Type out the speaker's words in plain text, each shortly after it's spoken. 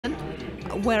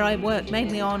where I work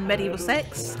mainly on medieval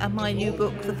sex, and my new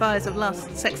book, The Fires of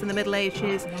Lust, Sex in the Middle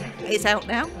Ages, is out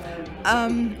now.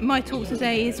 My talk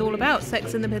today is all about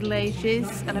sex in the Middle Ages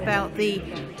and about the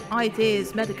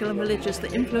ideas, medical and religious,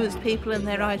 that influence people and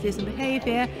their ideas and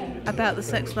behaviour, about the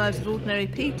sex lives of ordinary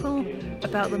people,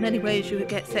 about the many ways you would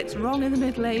get sex wrong in the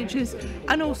Middle Ages,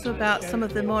 and also about some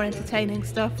of the more entertaining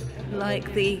stuff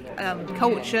like the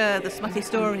culture, the smutty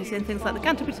stories in things like the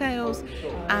Canterbury Tales,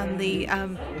 and the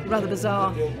rather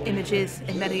bizarre images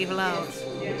in medieval art.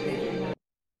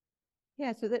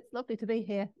 Yeah, so it's lovely to be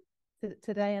here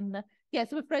today, and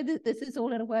yes, I'm afraid that this is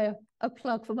all in a way a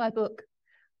plug for my book,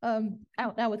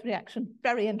 out now with Reaktion.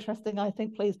 Very interesting, I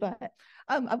think. Please buy it.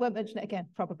 I won't mention it again,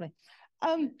 probably.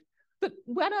 But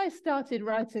when I started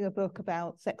writing a book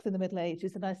about sex in the Middle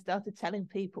Ages, and I started telling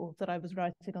people that I was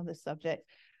writing on this subject,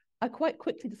 I quite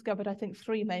quickly discovered, I think,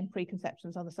 three main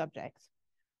preconceptions on the subject.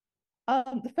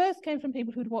 The first came from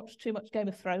people who'd watched too much Game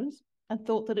of Thrones and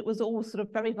thought that it was all sort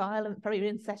of very violent, very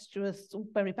incestuous,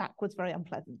 very backwards, very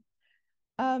unpleasant.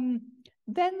 Then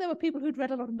there were people who'd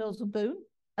read a lot of Mills and Boon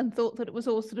and thought that it was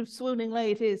all sort of swooning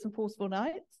ladies and forceful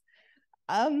knights.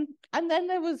 And then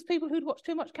there was people who'd watched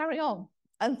too much Carry On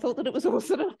and thought that it was all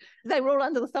sort of, they were all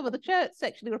under the thumb of the church,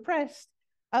 sexually repressed,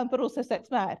 but also sex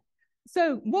mad.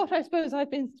 So what I suppose I've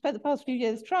spent the past few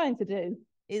years trying to do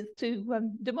is to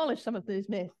demolish some of these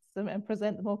myths and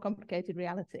present the more complicated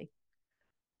reality.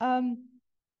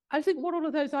 I think what all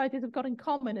of those ideas have got in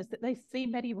common is that they see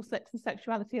medieval sex and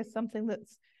sexuality as something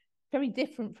that's very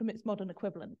different from its modern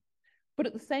equivalent. But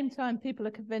at the same time, people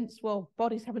are convinced, well,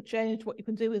 bodies haven't changed, what you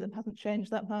can do with them hasn't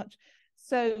changed that much,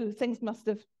 so things must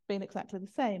have been exactly the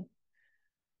same.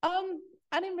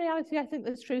 And in reality, I think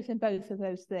there's truth in both of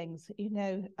those things. You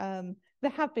know,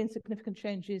 there have been significant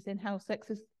changes in how sex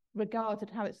is regarded,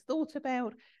 how it's thought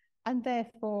about, and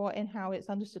therefore in how it's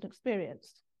understood and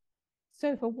experienced.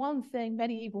 So for one thing,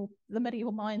 the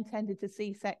medieval mind tended to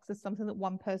see sex as something that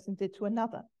one person did to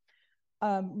another,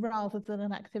 rather than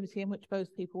an activity in which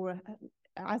both people were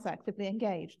as actively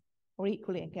engaged, or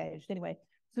equally engaged anyway.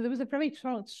 So there was a very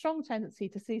strong tendency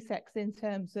to see sex in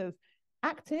terms of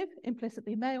active,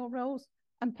 implicitly male roles,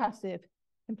 and passive,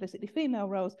 implicitly female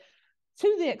roles,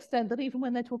 to the extent that even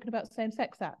when they're talking about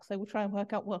same-sex acts, they will try and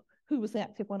work out, well, who was the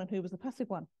active one and who was the passive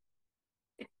one.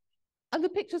 And the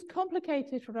picture's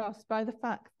complicated for us by the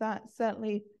fact that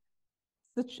certainly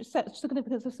the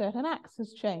significance of certain acts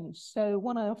has changed. So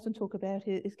one I often talk about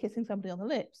is kissing somebody on the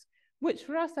lips, which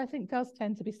for us, I think, does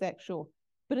tend to be sexual.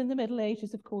 But in the Middle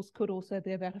Ages, of course, could also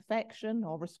be about affection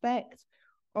or respect,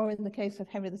 or in the case of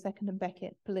Henry II and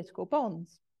Becket, political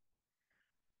bonds.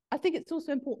 I think it's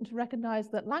also important to recognise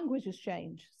that language has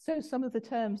changed. So some of the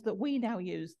terms that we now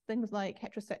use, things like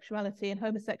heterosexuality and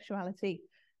homosexuality,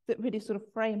 that really sort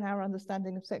of frame our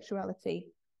understanding of sexuality,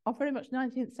 are very much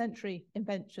 19th century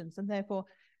inventions, and therefore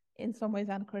in some ways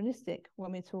anachronistic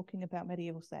when we're talking about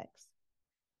medieval sex.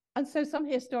 And so some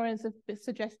historians have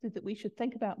suggested that we should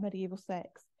think about medieval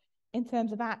sex in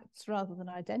terms of acts rather than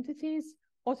identities,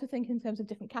 or to think in terms of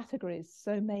different categories.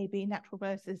 So maybe natural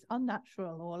versus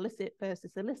unnatural, or illicit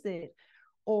versus illicit,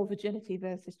 or virginity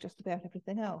versus just about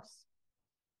everything else.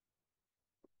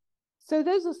 So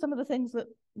those are some of the things that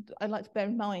I'd like to bear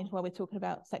in mind while we're talking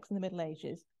about sex in the Middle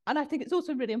Ages. And I think it's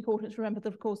also really important to remember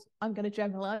that, of course, I'm going to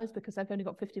generalize because I've only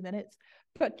got 50 minutes,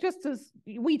 but just as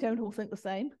we don't all think the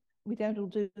same, we don't all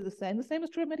do the same is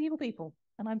true of medieval people.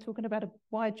 And I'm talking about a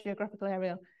wide geographical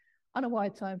area and a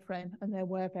wide time frame, and there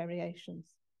were variations.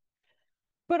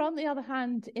 But on the other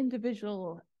hand,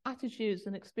 individual attitudes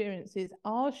and experiences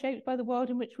are shaped by the world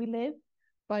in which we live,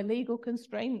 by legal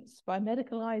constraints, by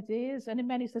medical ideas, and in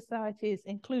many societies,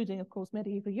 including, of course,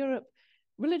 medieval Europe,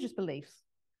 religious beliefs.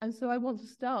 And so I want to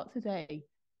start today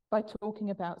by talking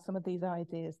about some of these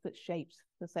ideas that shaped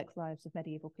the sex lives of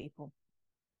medieval people.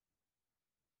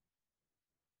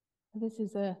 This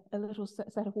is a little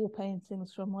set of wall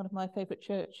paintings from one of my favourite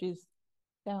churches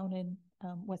down in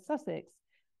West Sussex,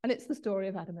 and it's the story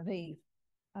of Adam and Eve.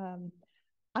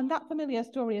 And that familiar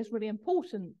story is really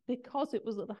important because it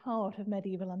was at the heart of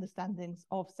medieval understandings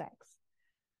of sex.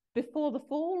 Before the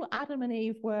fall, Adam and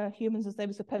Eve were humans as they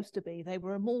were supposed to be. They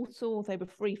were immortal, they were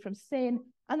free from sin,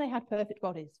 and they had perfect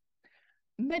bodies.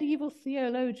 Medieval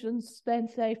theologians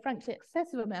spent a frankly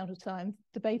excessive amount of time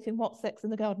debating what sex in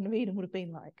the Garden of Eden would have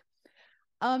been like.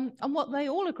 And what they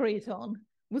all agreed on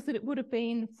was that it would have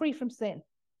been free from sin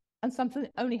and something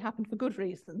that only happened for good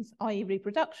reasons, i.e.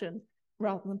 reproduction,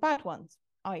 rather than bad ones,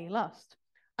 i.e. lust.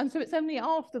 And so it's only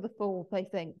after the fall, they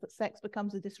think, that sex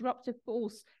becomes a disruptive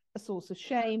force, a source of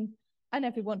shame, and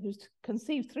everyone who's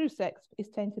conceived through sex is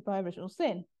tainted by original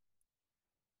sin.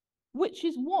 which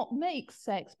is what makes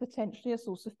sex potentially a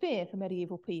source of fear for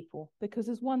medieval people, because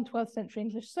as one 12th century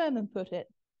English sermon put it,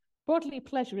 bodily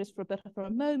pleasure is for a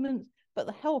moment, but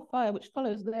the hellfire which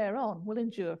follows thereon will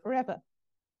endure forever.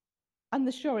 And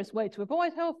the surest way to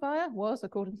avoid hellfire was,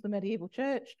 according to the medieval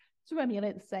church, to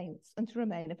emulate the saints and to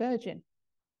remain a virgin,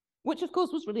 which of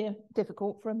course was really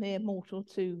difficult for a mere mortal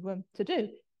to do,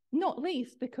 not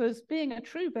least because being a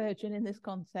true virgin in this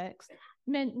context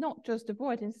meant not just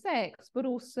avoiding sex, but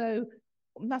also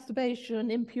masturbation,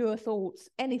 impure thoughts,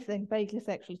 anything vaguely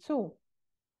sexual at all.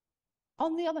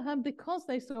 On the other hand, because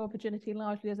they saw virginity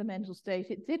largely as a mental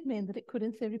state, it did mean that it could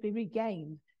in theory be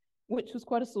regained, which was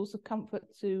quite a source of comfort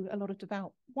to a lot of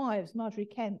devout wives, Marjorie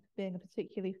Kemp being a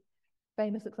particularly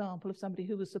famous example of somebody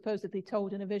who was supposedly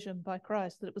told in a vision by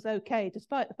Christ that it was okay,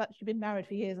 despite the fact she'd been married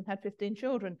for years and had 15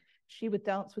 children, she would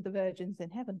dance with the virgins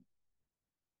in heaven.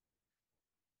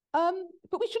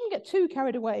 But we shouldn't get too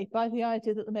carried away by the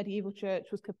idea that the medieval church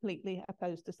was completely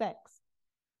opposed to sex.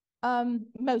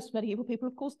 Most medieval people,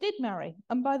 of course, did marry.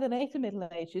 And by the later Middle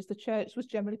Ages, the church was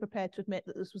generally prepared to admit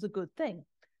that this was a good thing.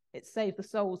 It saved the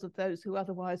souls of those who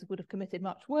otherwise would have committed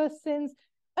much worse sins,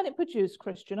 and it produced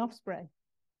Christian offspring.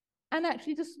 And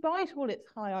actually, despite all its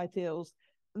high ideals,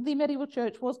 the medieval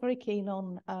church was very keen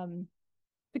on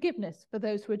forgiveness for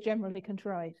those who were generally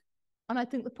contrite. And I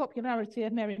think the popularity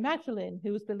of Mary Magdalene,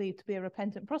 who was believed to be a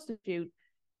repentant prostitute,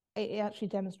 it actually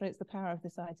demonstrates the power of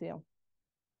this ideal.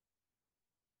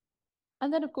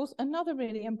 And then, of course, another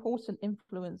really important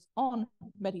influence on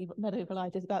medieval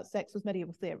ideas about sex was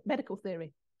medical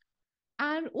theory.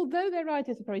 And although their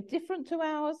ideas are very different to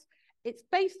ours, it's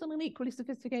based on an equally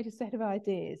sophisticated set of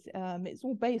ideas. It's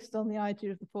all based on the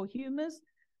idea of the four humours,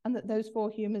 and that those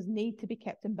four humours need to be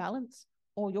kept in balance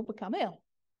or you'll become ill.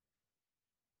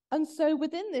 And so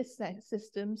within this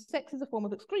system, sex is a form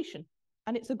of excretion,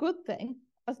 and it's a good thing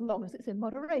as long as it's in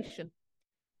moderation.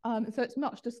 So it's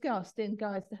much discussed in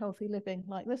guides to healthy living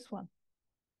like this one.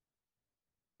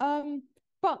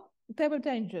 But there were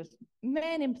dangers.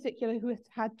 Men in particular who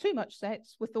had too much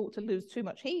sex were thought to lose too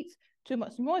much heat, too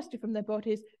much moisture from their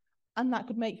bodies, and that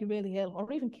could make you really ill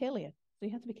or even kill you. So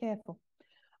you had to be careful.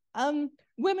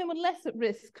 Women were less at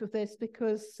risk of this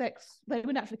because they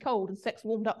were naturally cold and sex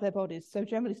warmed up their bodies. So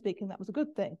generally speaking, that was a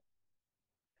good thing.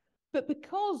 But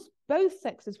because both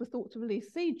sexes were thought to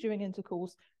release seed during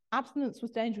intercourse, abstinence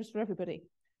was dangerous for everybody.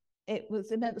 It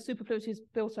meant the superfluities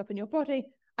built up in your body.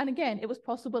 And again, it was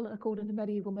possible, according to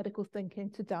medieval medical thinking,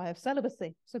 to die of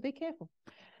celibacy. So be careful.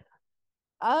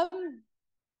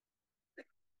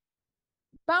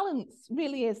 Balance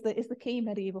really is the key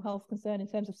medieval health concern in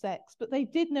terms of sex, but they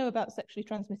did know about sexually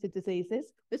transmitted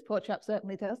diseases. This poor chap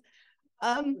certainly does.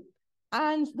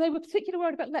 And they were particularly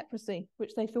worried about leprosy,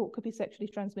 which they thought could be sexually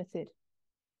transmitted.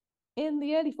 In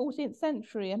the early 14th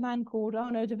century, a man called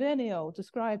Arnaud de Verneuil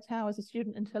described how, as a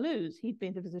student in Toulouse, he'd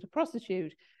been to visit a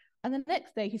prostitute, and the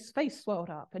next day his face swelled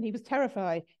up and he was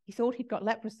terrified. He thought he'd got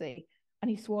leprosy, and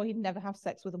he swore he'd never have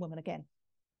sex with a woman again.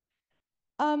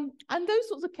 And those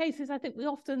sorts of cases, I think we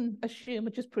often assume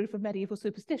are just proof of medieval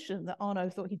superstition, that Arnaud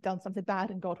thought he'd done something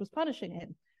bad and God was punishing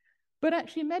him. But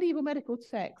actually, medieval medical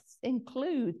texts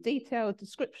include detailed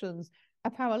descriptions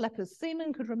of how a leper's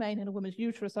semen could remain in a woman's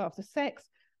uterus after sex,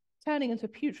 turning into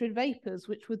putrid vapors,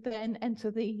 which would then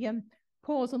enter the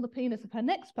pores on the penis of her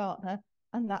next partner,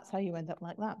 and that's how you end up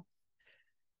like that.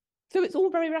 So it's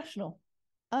all very rational.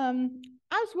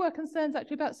 As were concerns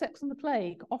actually about sex and the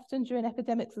plague. Often during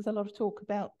epidemics, there's a lot of talk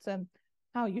about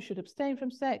how you should abstain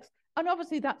from sex. And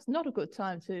obviously that's not a good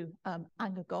time to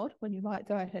anger God, when you might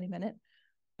die at any minute.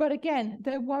 But again,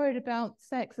 they're worried about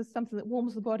sex as something that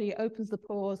warms the body, opens the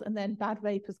pores, and then bad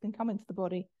vapors can come into the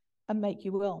body and make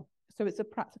you ill. So it's a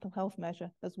practical health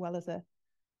measure as well as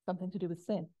something to do with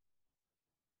sin.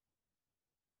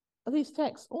 These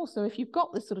texts also, if you've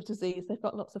got this sort of disease, they've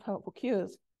got lots of helpful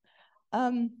cures.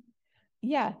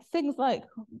 Things like,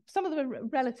 some of them are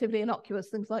relatively innocuous,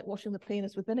 things like washing the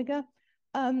penis with vinegar,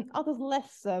 others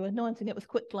less so, anointing it with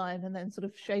quicklime and then sort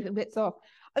of shaving bits off.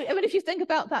 I mean, if you think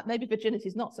about that, maybe virginity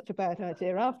is not such a bad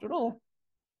idea after all.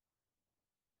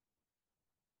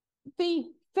 The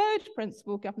third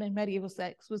principle governing medieval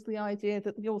sex was the idea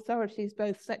that the authorities,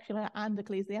 both secular and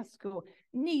ecclesiastical,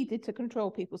 needed to control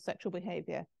people's sexual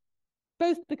behavior,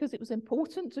 both because it was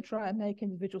important to try and make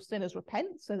individual sinners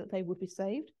repent so that they would be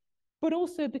saved, but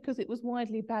also because it was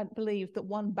widely believed that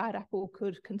one bad apple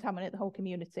could contaminate the whole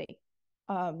community,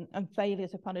 and failure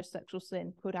to punish sexual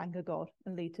sin could anger God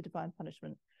and lead to divine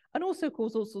punishment, and also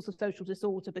cause all sorts of social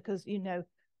disorder because, you know,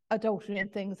 adultery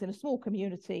and things in a small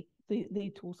community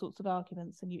lead to all sorts of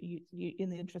arguments, and you in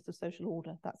the interest of social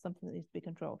order, that's something that needs to be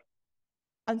controlled.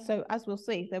 And so, as we'll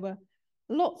see, there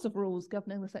lots of rules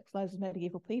governing the sex lives of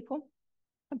medieval people,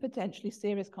 and potentially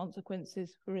serious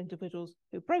consequences for individuals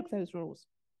who broke those rules.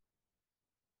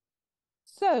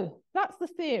 So that's the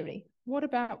theory. What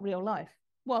about real life?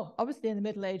 Well, obviously in the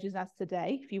Middle Ages, as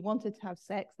today, if you wanted to have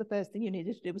sex, the first thing you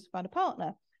needed to do was to find a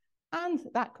partner. And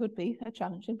that could be a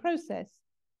challenging process,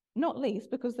 not least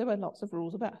because there were lots of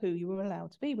rules about who you were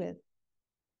allowed to be with.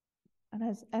 And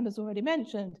as Emma's already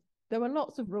mentioned, there were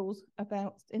lots of rules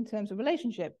about in terms of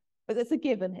relationship, but it's a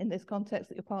given in this context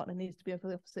that your partner needs to be of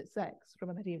the opposite sex from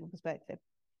a medieval perspective.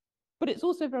 But it's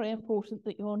also very important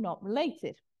that you're not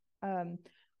related. And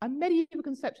medieval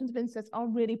conceptions of incest are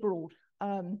really broad.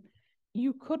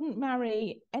 You couldn't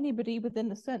marry anybody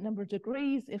within a certain number of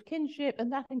degrees of kinship,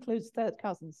 and that includes third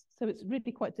cousins. So it's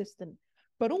really quite distant.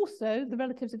 But also the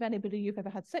relatives of anybody you've ever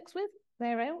had sex with,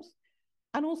 they're out.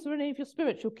 And also any of your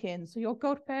spiritual kin, so your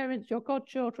godparents, your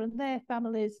godchildren, their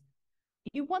families.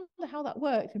 You wonder how that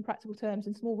worked in practical terms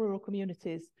in small rural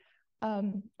communities.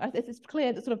 It's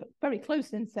clear that sort of very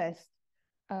close incest,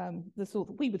 the sort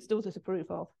that we would still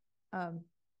disapprove of,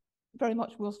 very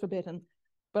much was forbidden,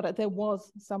 but there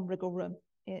was some wriggle room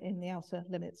in the outer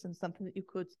limits and something that you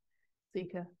could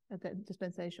seek a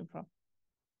dispensation from.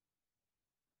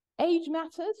 Age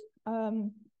mattered.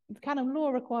 The canon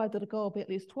law required that a girl be at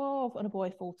least 12 and a boy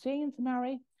 14 to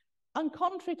marry. And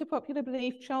contrary to popular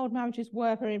belief, child marriages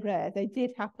were very rare. They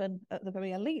did happen at the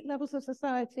very elite levels of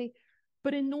society,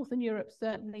 but in Northern Europe,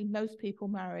 certainly most people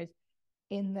married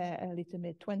in their early to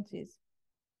mid-20s.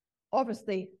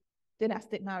 Obviously,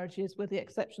 dynastic marriages were the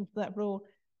exception to that rule.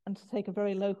 And to take a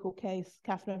very local case,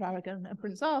 Katherine of Aragon and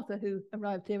Prince Arthur, who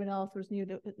arrived here in Ludlow,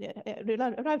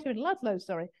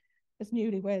 as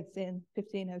newlyweds in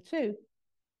 1502.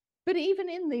 But even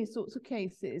in these sorts of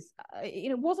cases,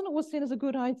 it wasn't always seen as a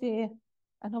good idea.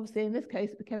 And obviously, in this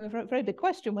case, it became a very, very big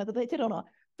question whether they did or not.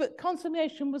 But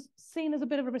consummation was seen as a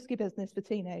bit of a risky business for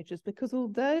teenagers, because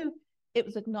although it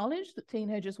was acknowledged that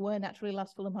teenagers were naturally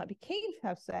lustful and might be keen to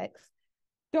have sex,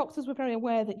 doctors were very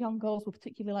aware that young girls were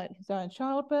particularly likely to die in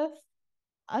childbirth.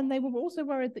 And they were also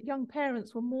worried that young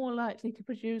parents were more likely to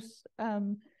produce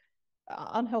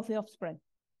unhealthy offspring.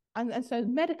 And so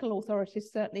medical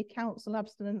authorities certainly counsel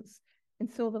abstinence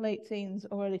until the late teens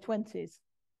or early 20s.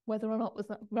 Whether or not was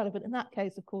that relevant in that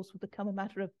case, of course, would become a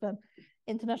matter of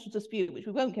international dispute, which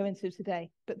we won't go into today.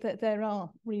 But there are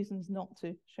reasons not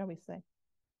to, shall we say.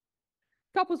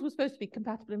 Couples were supposed to be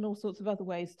compatible in all sorts of other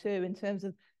ways too, in terms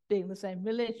of being the same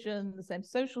religion, the same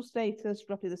social status,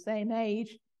 roughly the same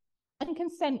age. And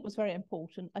consent was very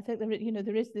important. I think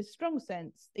there is this strong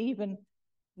sense, even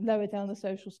lower down the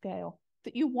social scale,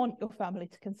 that you want your family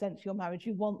to consent to your marriage.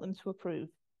 You want them to approve,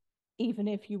 even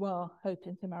if you are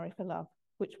hoping to marry for love,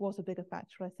 which was a bigger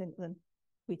factor, I think, than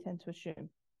we tend to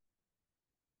assume.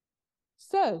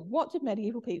 So what did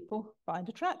medieval people find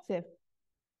attractive?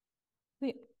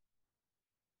 The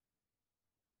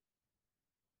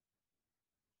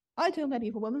ideal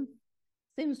medieval woman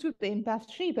seems to have been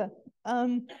Bathsheba.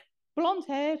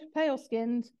 Blonde-haired,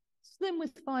 pale-skinned, slim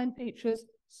with fine features,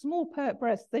 small pert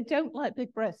breasts. They don't like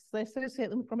big breasts. They associate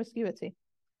them with promiscuity.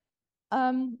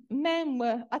 Men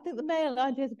were, I think the male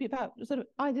ideas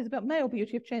about male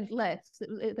beauty have changed less.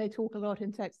 They talk a lot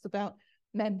in texts about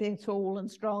men being tall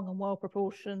and strong and well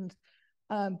proportioned.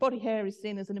 Body hair is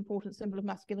seen as an important symbol of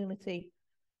masculinity.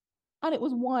 And it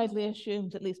was widely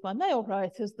assumed, at least by male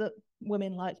writers, that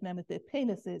women liked men with big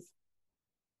penises.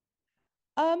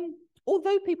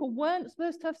 Although people weren't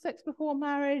supposed to have sex before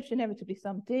marriage, inevitably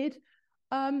some did.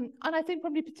 And I think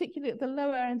probably particularly at the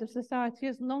lower end of society,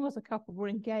 as long as a couple were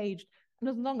engaged and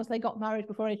as long as they got married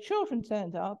before any children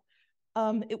turned up,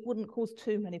 it wouldn't cause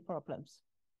too many problems.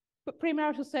 But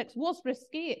premarital sex was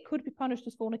risky. It could be punished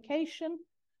as fornication,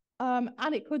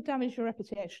 and it could damage your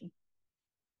reputation.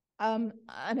 And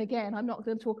again, I'm not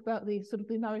going to talk about the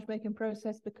marriage-making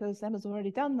process because Emma's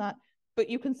already done that, but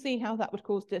you can see how that would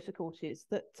cause difficulties.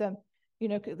 That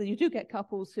you do get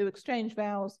couples who exchange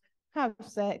vows, have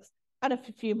sex, and a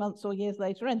few months or years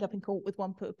later end up in court with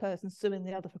one person suing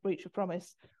the other for breach of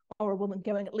promise, or a woman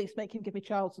going, at least make him give me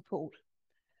child support.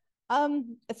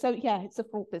 So yeah, it's a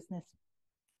fraught business.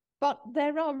 But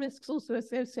there are risks also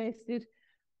associated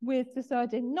with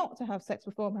deciding not to have sex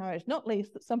before marriage, not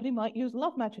least that somebody might use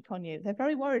love magic on you. They're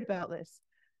very worried about this.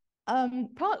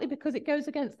 Partly because it goes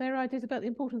against their ideas about the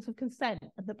importance of consent,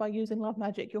 and that by using love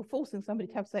magic, you're forcing somebody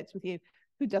to have sex with you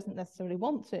who doesn't necessarily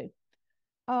want to.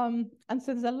 And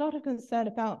so there's a lot of concern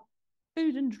about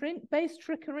food and drink-based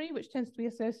trickery, which tends to be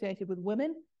associated with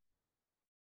women,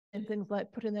 and things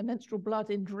like putting their menstrual blood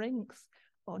in drinks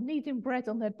or kneading bread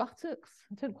on their buttocks.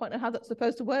 I don't quite know how that's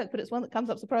supposed to work, but it's one that comes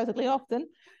up surprisingly often.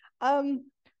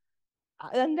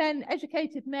 And then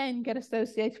educated men get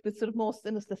associated with sort of more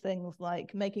sinister things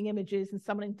like making images and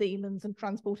summoning demons and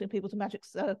transporting people to magic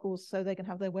circles so they can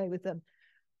have their way with them.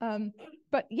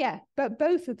 But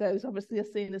both of those obviously are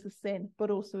seen as a sin,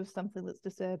 but also as something that's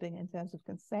disturbing in terms of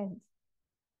consent.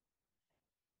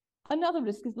 Another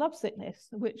risk is lovesickness,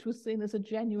 which was seen as a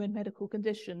genuine medical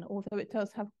condition, although it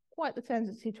does have quite the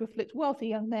tendency to afflict wealthy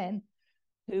young men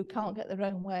who can't get their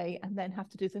own way and then have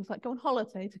to do things like go on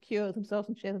holiday to cure themselves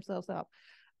and cheer themselves up.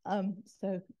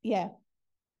 So yeah,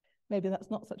 maybe that's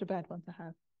not such a bad one to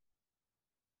have.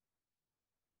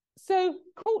 So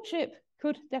courtship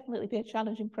could definitely be a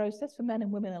challenging process for men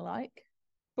and women alike.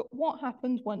 But what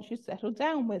happens once you settle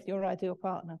down with your ideal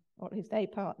partner, or at least a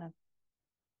partner?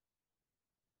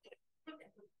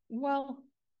 Well,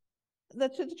 the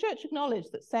church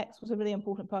acknowledged that sex was a really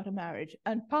important part of marriage,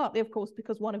 and partly, of course,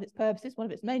 because one of its purposes, one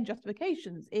of its main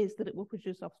justifications is that it will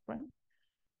produce offspring.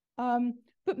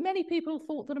 But many people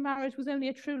thought that a marriage was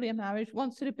only truly a marriage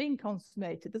once it had been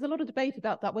consummated. There's a lot of debate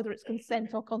about that, whether it's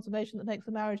consent or consummation that makes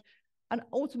a marriage. And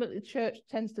ultimately, the church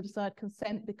tends to decide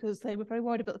consent because they were very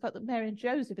worried about the fact that Mary and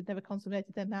Joseph had never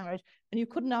consummated their marriage. And you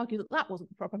couldn't argue that that wasn't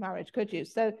the proper marriage, could you?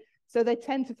 So they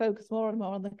tend to focus more and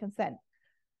more on the consent.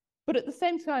 But at the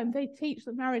same time, they teach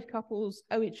that married couples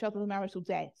owe each other the marital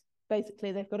debt.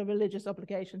 Basically, they've got a religious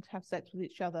obligation to have sex with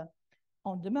each other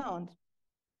on demand.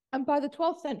 And by the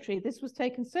 12th century, this was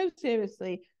taken so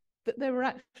seriously that there were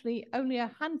actually only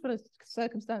a handful of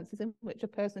circumstances in which a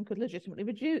person could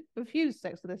legitimately refuse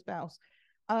sex with their spouse.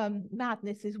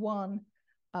 Madness is one.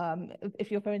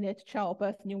 If you're very near to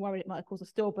childbirth and you're worried it might cause a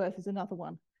stillbirth is another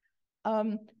one.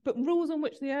 But rules on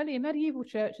which the early medieval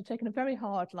church had taken a very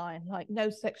hard line, like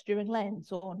no sex during Lent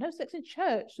or no sex in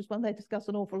church, is one they discuss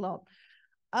an awful lot.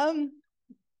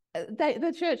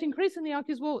 The church increasingly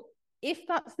argues, well, if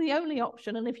that's the only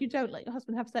option, and if you don't let your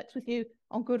husband have sex with you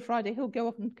on Good Friday, he'll go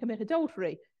off and commit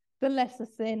adultery. The lesser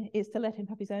sin is to let him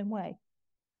have his own way.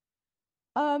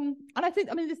 And I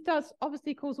think, this does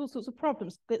obviously cause all sorts of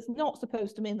problems. It's not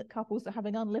supposed to mean that couples are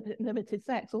having unlimited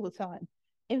sex all the time.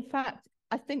 In fact,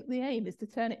 I think the aim is to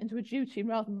turn it into a duty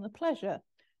rather than a pleasure.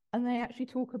 And they actually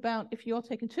talk about if you're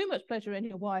taking too much pleasure in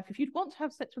your wife, if you'd want to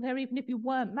have sex with her, even if you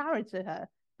weren't married to her,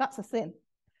 that's a sin.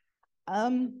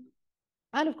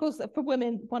 And of course, for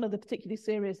women, one of the particularly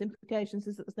serious implications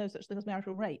is that there's no such thing as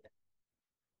marital rape.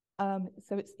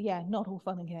 So it's, not all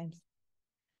fun and games.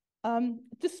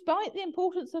 Despite the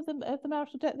importance of the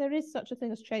marital debt, there is such a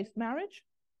thing as chaste marriage,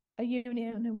 a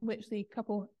union in which the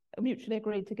couple mutually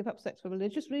agreed to give up sex for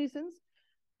religious reasons.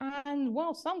 And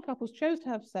while some couples chose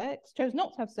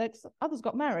not to have sex, others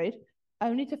got married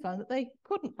only to find that they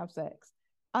couldn't have sex.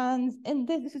 And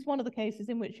this is one of the cases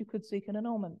in which you could seek an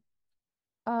annulment.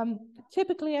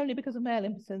 Typically only because of male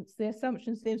impotence. The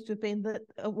assumption seems to have been that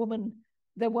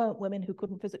there weren't women who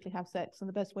couldn't physically have sex, and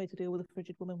the best way to deal with a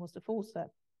frigid woman was to force her.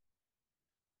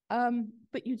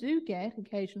 But you do get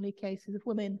occasionally cases of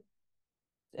women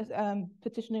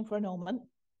petitioning for annulment.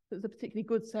 There's a particularly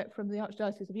good set from the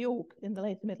Archdiocese of York in the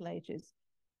later Middle Ages.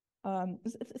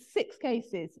 6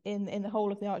 cases in the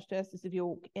whole of the Archdiocese of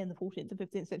York in the 14th and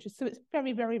 15th century. So it's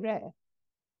very, very rare,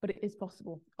 but it is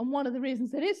possible. And one of the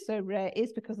reasons it is so rare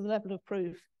is because the level of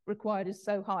proof required is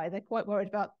so high. They're quite worried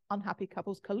about unhappy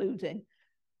couples colluding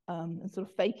and sort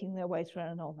of faking their way through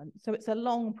an annulment. So it's a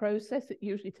long process. It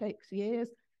usually takes years.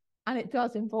 And it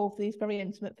does involve these very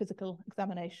intimate physical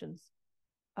examinations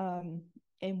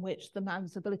in which the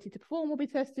man's ability to perform will be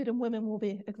tested and women will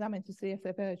be examined to see if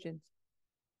they're virgins.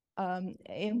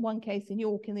 In one case in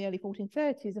York in the early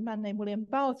 1430s, a man named William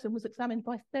Barton was examined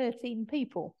by 13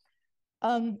 people.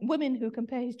 Women who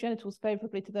compare his genitals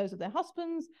favourably to those of their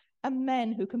husbands, and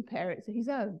men who compare it to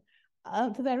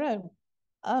to their own.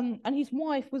 And his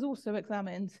wife was also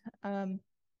examined.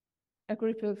 A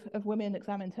group of women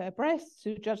examined her breasts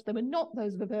to judge they were not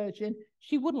those of a virgin.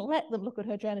 She wouldn't let them look at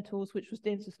her genitals, which was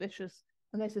deemed suspicious,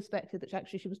 and they suspected that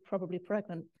actually she was probably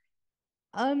pregnant.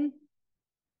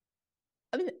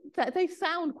 They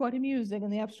sound quite amusing in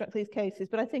the abstract, these cases,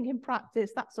 but I think in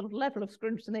practice, that sort of level of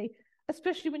scrutiny,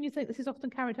 especially when you think this is often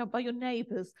carried out by your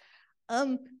neighbours,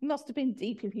 must have been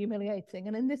deeply humiliating.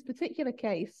 And in this particular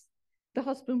case, the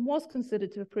husband was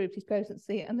considered to have proved his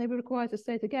potency and they were required to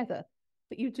stay together.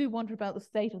 But you do wonder about the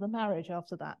state of the marriage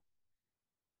after that.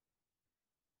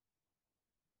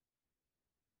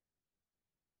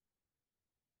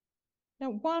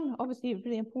 Now, one obviously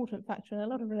really important factor in a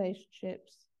lot of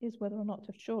relationships is whether or not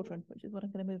to have children, which is what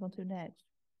I'm going to move on to next.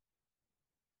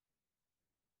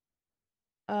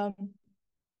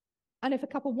 And if a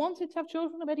couple wanted to have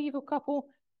children, a medieval couple,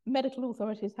 medical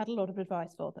authorities had a lot of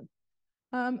advice for them.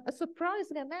 A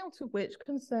surprising amount of which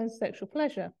concerns sexual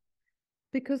pleasure.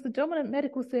 because the dominant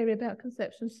medical theory about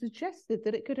conception suggested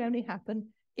that it could only happen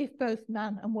if both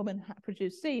man and woman had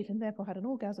produced seed and therefore had an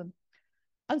orgasm.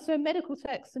 And so medical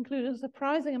texts include a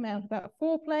surprising amount about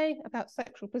foreplay, about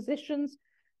sexual positions,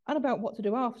 and about what to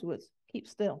do afterwards. Keep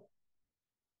still.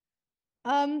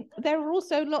 There are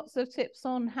also lots of tips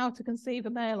on how to conceive a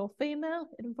male or female.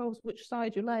 It involves which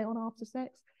side you lay on after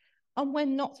sex, and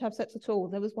when not to have sex at all.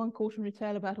 There was one cautionary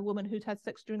tale about a woman who'd had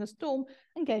sex during a storm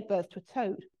and gave birth to a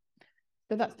toad.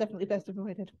 So that's definitely best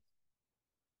avoided.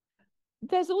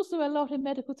 There's also a lot in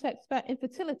medical texts about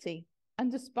infertility.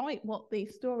 And despite what the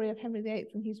story of Henry VIII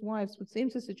and his wives would seem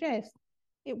to suggest,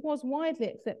 it was widely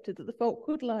accepted that the fault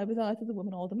could lie with either the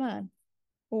woman or the man,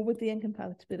 or with the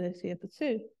incompatibility of the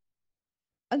two.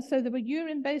 And so there were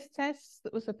urine-based tests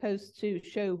that were supposed to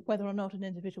show whether or not an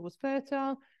individual was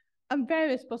fertile, and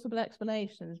various possible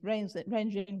explanations,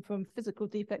 ranging from physical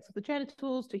defects of the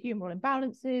genitals to humoral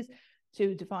imbalances,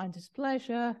 to divine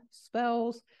displeasure,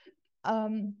 spells.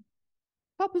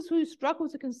 Couples who struggled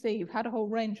to conceive had a whole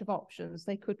range of options.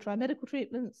 They could try medical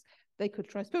treatments, they could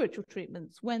try spiritual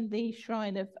treatments. When the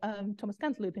shrine of Thomas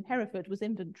Cantilupe in Hereford was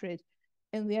inventoried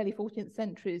in the early 14th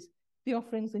centuries, the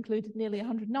offerings included nearly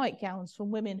 100 nightgowns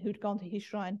from women who'd gone to his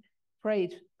shrine,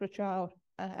 prayed for a child,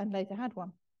 and later had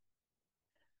one.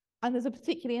 And there's a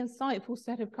particularly insightful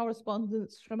set of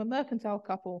correspondence from a mercantile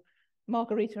couple,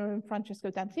 Margherita and Francesco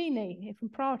Dantini from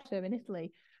Prato in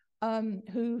Italy,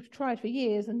 who tried for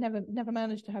years and never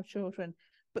managed to have children.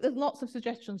 But there's lots of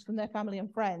suggestions from their family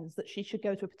and friends that she should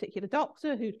go to a particular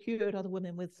doctor who'd cured other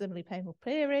women with similarly painful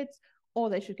periods, or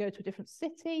they should go to a different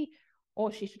city,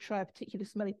 or she should try a particularly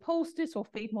smelly poultice, or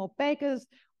feed more beggars,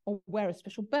 or wear a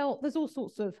special belt. There's all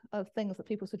sorts of things that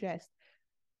people suggest.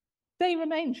 They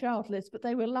remained childless, but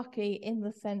they were lucky in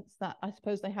the sense that I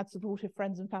suppose they had supportive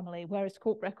friends and family, whereas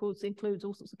court records includes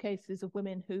all sorts of cases of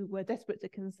women who were desperate to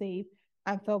conceive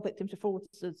and fell victim to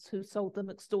fraudsters who sold them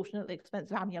extortionately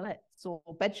expensive amulets or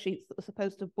bed sheets that were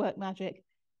supposed to work magic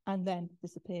and then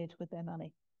disappeared with their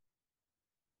money.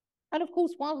 And of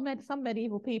course, while some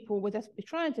medieval people were desperately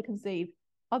trying to conceive,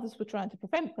 others were trying to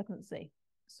prevent pregnancy.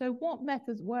 So what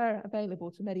methods were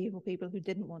available to medieval people who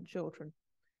didn't want children?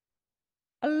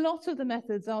 A lot of the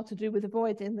methods are to do with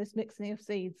avoiding this mixing of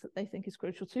seeds that they think is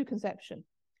crucial to conception.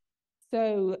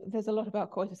 So there's a lot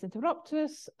about coitus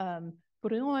interruptus,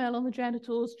 putting oil on the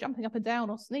genitals, jumping up and down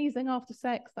or sneezing after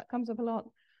sex. That comes up a lot.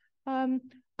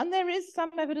 And there is some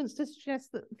evidence to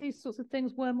suggest that these sorts of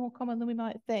things were more common than we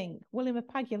might think. William of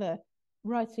Pagula,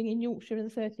 writing in Yorkshire in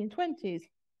the 1320s,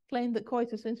 claimed that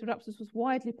coitus interruptus was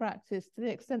widely practiced to the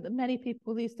extent that many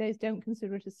people these days don't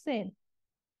consider it a sin.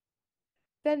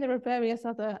 Then there are various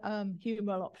other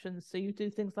humoral options. So you do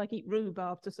things like eat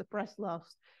rhubarb to suppress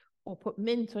lust, or put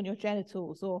mint on your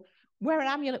genitals, or wear an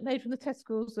amulet made from the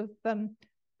testicles of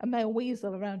a male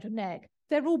weasel around your neck.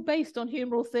 They're all based on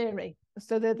humoral theory.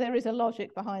 So there is a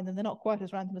logic behind them. They're not quite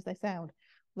as random as they sound.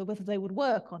 Although whether they would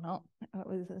work or not,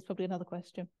 that's probably another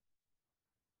question.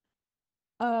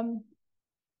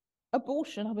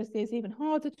 Abortion, obviously, is even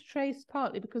harder to trace,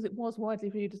 partly because it was widely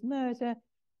viewed as murder,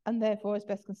 and therefore is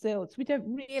best concealed. So we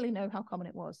don't really know how common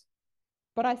it was.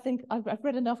 But I think I've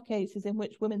read enough cases in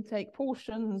which women take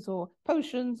potions or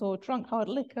drunk hard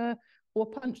liquor or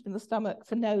punched in the stomach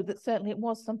to know that certainly it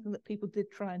was something that people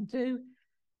did try and do.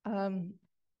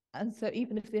 And so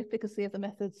even if the efficacy of the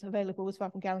methods available was far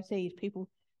from guaranteed, people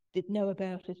did know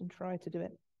about it and tried to do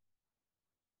it.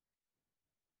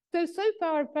 So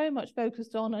far I've very much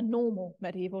focused on a normal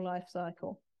medieval life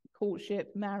cycle: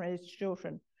 courtship, marriage,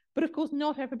 children. But of course,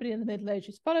 not everybody in the Middle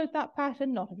Ages followed that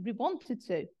pattern. Not everybody wanted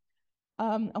to.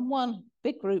 And one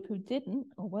big group who didn't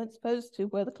or weren't supposed to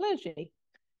were the clergy,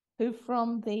 who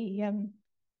from the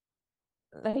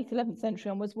late 11th century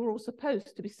onwards were all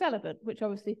supposed to be celibate, which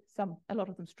obviously a lot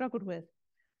of them struggled with.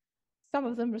 Some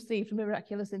of them received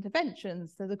miraculous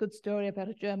interventions. There's a good story about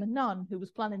a German nun who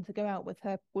was planning to go out with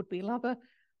her would-be lover.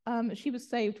 She was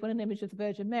saved when an image of the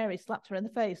Virgin Mary slapped her in the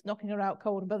face, knocking her out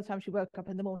cold, and by the time she woke up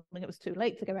in the morning, it was too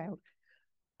late to go out.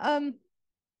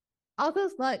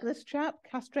 Others, like this chap,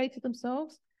 castrated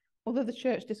themselves, although the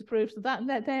church disapproves of that. And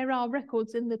there are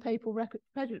records in the papal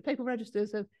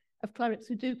registers of clerics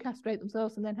who do castrate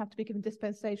themselves and then have to be given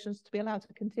dispensations to be allowed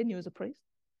to continue as a priest.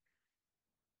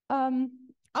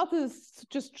 Others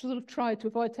just sort of tried to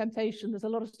avoid temptation. There's a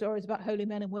lot of stories about holy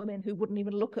men and women who wouldn't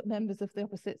even look at members of the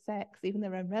opposite sex, even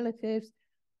their own relatives.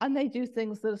 And they do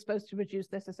things that are supposed to reduce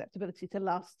their susceptibility to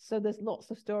lust. So there's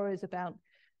lots of stories about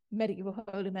medieval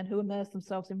holy men who immerse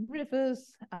themselves in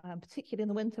rivers, particularly in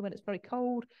the winter when it's very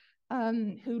cold,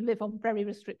 who live on very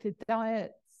restricted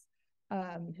diets,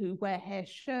 who wear hair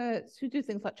shirts, who do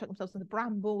things like chuck themselves in the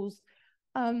brambles,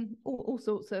 all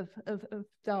sorts of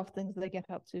daft things they get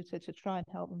up to try and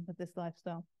help them with this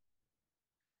lifestyle.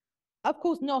 Of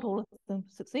course, not all of them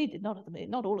succeeded,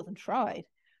 not all of them tried.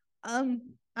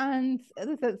 And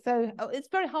so it's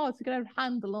very hard to get a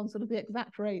handle on sort of the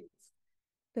exact rates.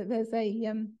 That there's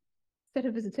a set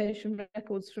of visitation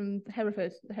records from the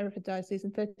Hereford Diocese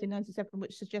in 1397,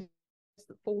 which suggests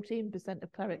that 14%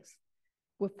 of clerics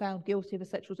were found guilty of a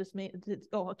sexual misdemeanor,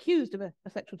 or accused of a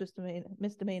sexual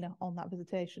misdemeanor on that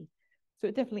visitation. So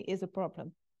it definitely is a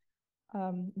problem.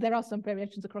 There are some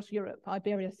variations across Europe.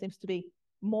 Iberia seems to be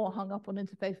more hung up on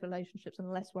interfaith relationships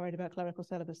and less worried about clerical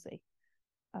celibacy.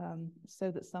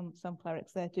 So that some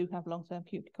clerics there do have long-term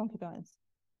concubines.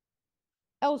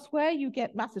 Elsewhere, you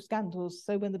get massive scandals.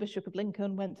 So when the Bishop of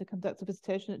Lincoln went to conduct a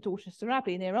visitation at Dorchester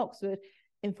Abbey near Oxford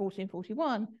in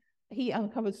 1441, he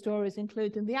uncovered stories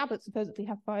including the abbot supposedly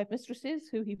had 5 mistresses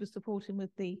who he was supporting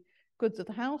with the goods of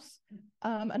the house.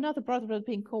 Another brother had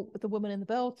been caught with a woman in the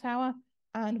bell tower,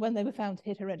 and when they were found to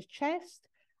hit her in the chest.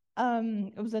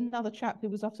 It was another chap who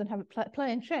was often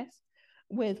playing chess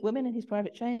with women in his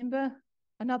private chamber.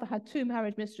 Another had 2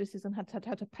 married mistresses and had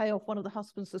to pay off one of the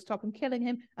husbands to stop him killing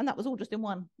him, and that was all just in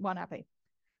one abbey.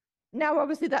 Now,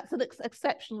 obviously, that's an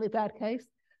exceptionally bad case,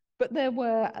 but there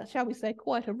were, shall we say,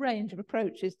 quite a range of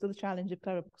approaches to the challenge of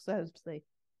clerical celibacy.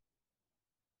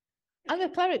 And the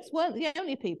clerics weren't the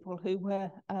only people who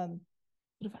were sort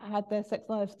of had their sex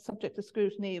lives subject to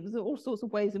scrutiny. There was all sorts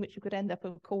of ways in which you could end up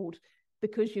in court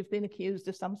because you've been accused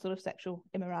of some sort of sexual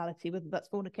immorality, whether that's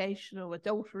fornication or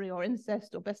adultery or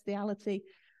incest or bestiality.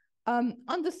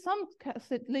 Under some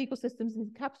legal systems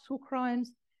in capital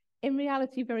crimes, in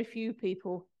reality, very few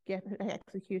people get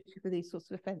executed for these sorts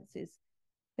of offences.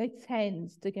 They tend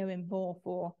to go in more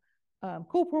for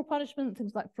corporal punishment,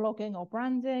 things like flogging or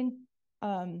branding,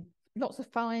 lots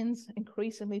of fines,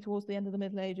 increasingly towards the end of the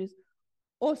Middle Ages,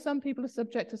 or some people are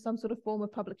subject to some sort of form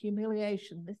of public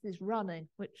humiliation. This is running,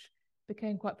 which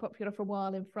became quite popular for a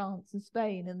while in France and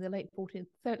Spain in the late 13th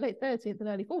and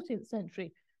early 14th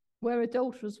century, where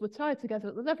adulterers were tied together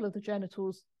at the level of the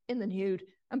genitals in the nude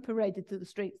and paraded through the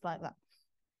streets like that.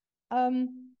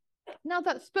 Now,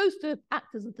 that's supposed to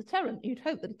act as a deterrent. You'd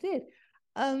hope that it did,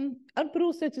 but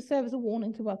also to serve as a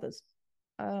warning to others.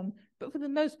 But for the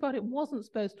most part, it wasn't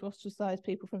supposed to ostracize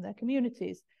people from their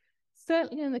communities.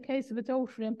 Certainly in the case of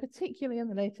adultery, and particularly in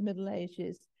the later Middle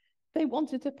Ages, they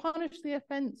wanted to punish the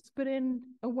offence, but in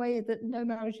a way that no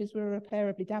marriages were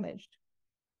irreparably damaged.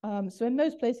 So in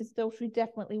most places, adultery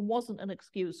definitely wasn't an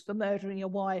excuse for murdering your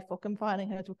wife or confining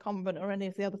her to a convent or any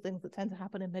of the other things that tend to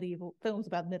happen in medieval films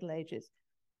about the Middle Ages.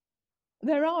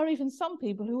 There are even some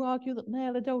people who argue that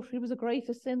male adultery was a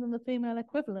greater sin than the female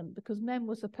equivalent because men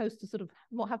were supposed to sort of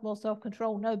have more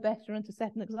self-control, know better, and to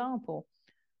set an example.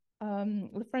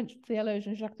 The French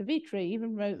theologian Jacques de Vitry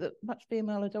even wrote that much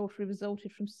female adultery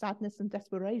resulted from sadness and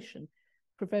desperation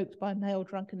provoked by male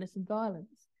drunkenness and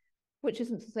violence, which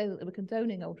isn't to say that they were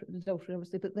condoning adultery,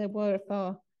 obviously, but there were a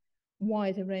far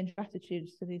wider range of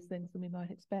attitudes to these things than we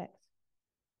might expect.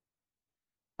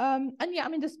 And yeah, I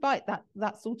mean, despite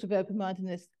that sort of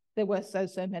open-mindedness, there were so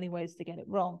many ways to get it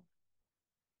wrong.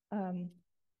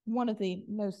 One of the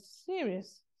most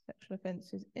serious sexual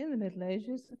offences in the Middle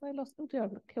Ages, if I lost, oh dear,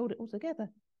 I've killed it altogether.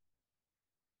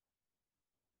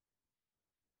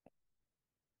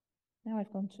 Now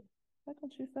I've gone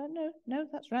too far. No,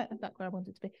 that's right. That's where I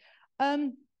wanted to be.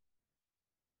 There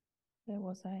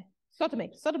was a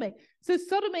sodomy. So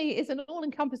sodomy is an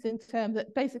all-encompassing term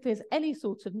that basically is any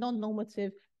sort of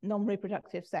non-normative,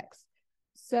 non-reproductive sex.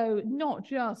 So not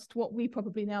just what we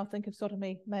probably now think of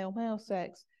sodomy, male-male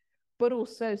sex, but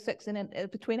also sex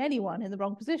between anyone in the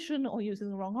wrong position or using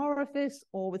the wrong orifice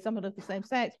or with someone of the same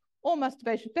sex, or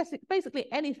masturbation, basically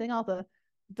anything other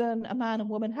than a man and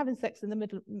woman having sex in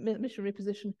the missionary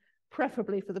position,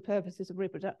 preferably for the purposes of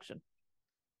reproduction.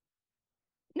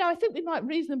 Now, I think we might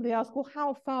reasonably ask, well,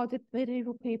 how far did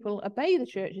medieval people obey the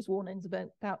church's warnings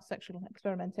about sexual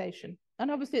experimentation?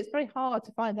 And obviously, it's very hard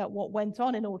to find out what went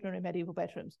on in ordinary medieval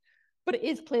bedrooms. But it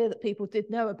is clear that people did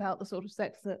know about the sort of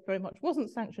sex that very much wasn't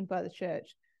sanctioned by the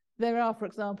church. There are, for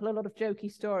example, a lot of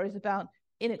jokey stories about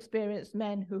inexperienced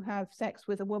men who have sex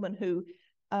with a woman who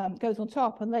goes on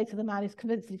top, and later the man is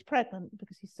convinced he's pregnant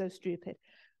because he's so stupid.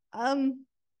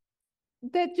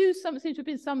 There do seem to have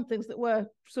been some things that were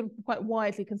sort of quite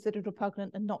widely considered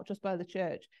repugnant and not just by the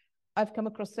church. I've come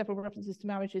across several references to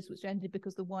marriages which ended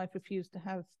because the wife refused to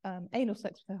have anal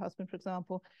sex with her husband, for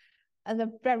example. And there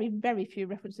are very, very few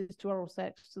references to oral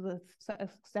sex to the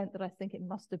extent that I think it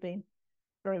must have been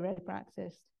very rarely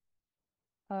practiced.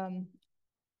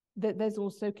 There's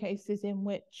also cases in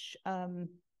which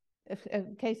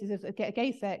cases of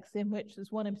gay sex, in which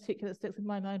there's one in particular that sticks in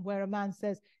my mind, where a man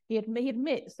says he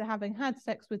admits to having had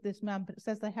sex with this man, but it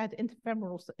says they had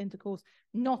interfemoral intercourse,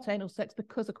 not anal sex,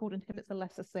 because according to him it's a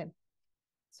lesser sin.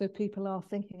 So people are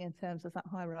thinking in terms of that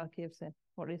hierarchy of sin,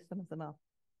 or at least some of them are.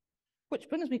 Which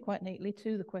brings me quite neatly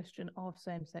to the question of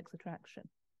same-sex attraction.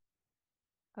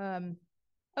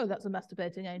 Oh, that's a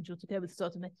masturbating angel to go with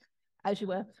sodomy, as you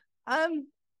were.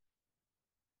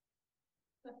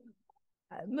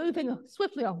 Moving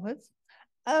swiftly onwards.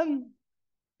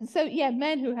 So yeah,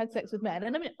 men who had sex with men.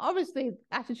 And I mean, obviously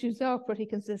attitudes are pretty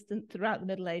consistent throughout the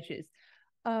Middle Ages.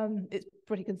 It's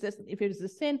pretty consistently viewed as a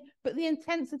sin, but the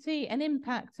intensity and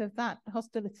impact of that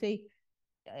hostility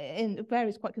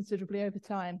varies quite considerably over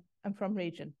time and from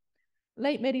region.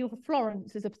 Late medieval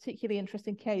Florence is a particularly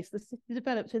interesting case. The city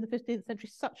developed in the 15th century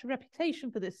such a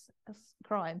reputation for this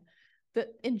crime that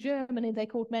in Germany they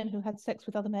called men who had sex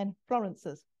with other men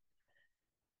Florences.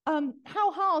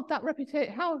 How hard that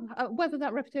reputation, whether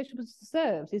that reputation was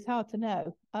deserved is hard to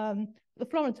know. The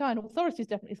Florentine authorities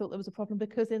definitely thought there was a problem,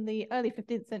 because in the early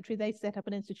 15th century they set up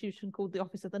an institution called the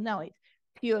Office of the Knight,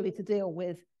 purely to deal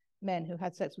with men who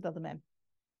had sex with other men.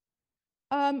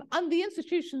 And the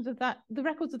institutions of that, the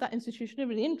records of that institution are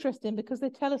really interesting, because they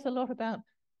tell us a lot about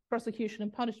prosecution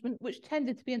and punishment, which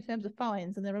tended to be in terms of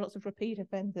fines, and there are lots of repeat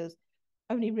offenders.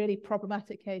 Only really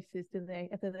problematic cases do they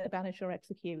banish or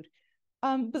execute.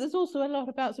 But there's also a lot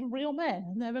about sort of real men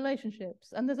and their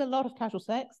relationships. And there's a lot of casual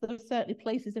sex. There are certainly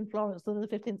places in Florence that in the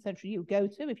 15th century you go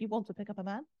to if you want to pick up a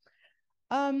man.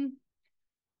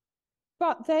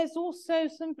 But there's also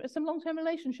some long-term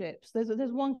relationships.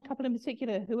 There's one couple in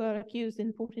particular who are accused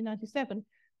in 1497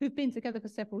 who've been together for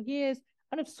several years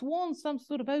and have sworn some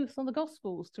sort of oath on the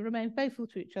Gospels to remain faithful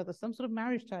to each other, some sort of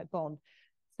marriage-type bond.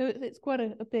 So it's quite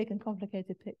a big and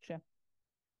complicated picture.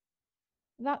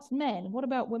 That's men. What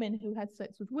about women who had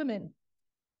sex with women?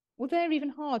 Well, they're even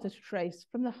harder to trace.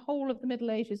 From the whole of the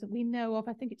Middle Ages that we know of,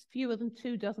 I think it's fewer than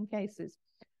 24 cases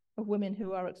of women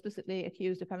who are explicitly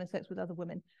accused of having sex with other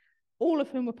women, all of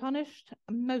whom were punished,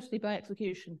 mostly by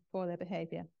execution for their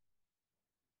behaviour.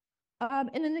 And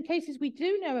in the cases we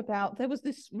do know about, there was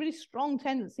this really strong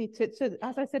tendency to,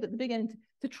 as I said at the beginning,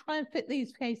 to try and fit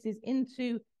these cases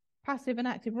into passive and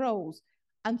active roles,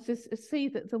 and to see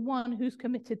that the one who's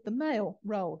committed the male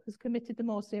role has committed the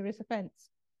more serious offence.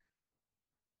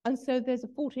 And so there's a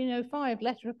 1405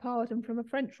 letter of pardon from a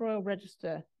French royal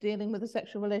register dealing with a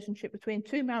sexual relationship between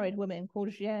two married women called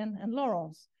Jeanne and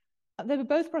Laurence. They were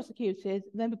both prosecuted,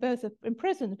 they were both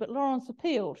imprisoned, but Laurence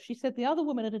appealed. She said the other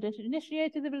woman had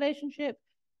initiated the relationship,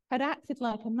 had acted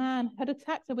like a man, had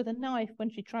attacked her with a knife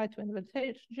when she tried to end the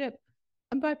relationship,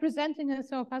 and by presenting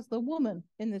herself as the woman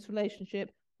in this relationship,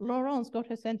 Laurence got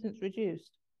her sentence reduced.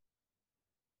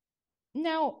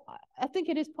 Now, I think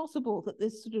it is possible that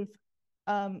this sort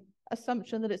of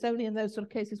assumption that it's only in those sort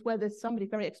of cases where there's somebody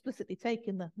very explicitly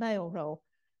taking the male role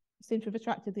seems to have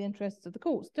attracted the interests of the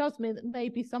courts, does mean that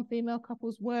maybe some female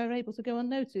couples were able to go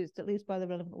unnoticed, at least by the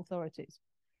relevant authorities.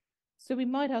 So we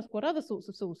might ask what other sorts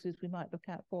of sources we might look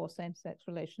at for same-sex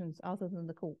relations other than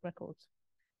the court records.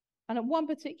 And one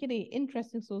particularly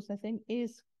interesting source, I think,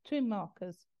 is twin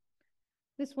markers.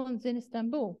 This one's in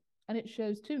Istanbul, and it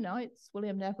shows two knights,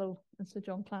 William Neville and Sir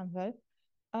John Clanvaux.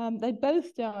 They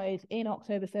both died in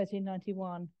October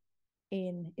 1391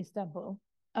 in Istanbul.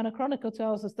 And a chronicle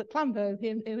tells us that Clanvaux,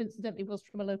 who incidentally was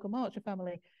from a local Marcher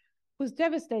family, was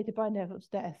devastated by Neville's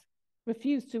death,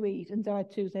 refused to eat, and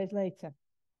died 2 days later.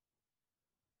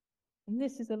 And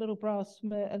this is a little brass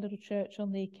from a little church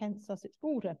on the Kent-Sussex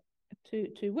border of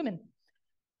two women.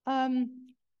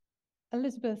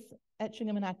 Elizabeth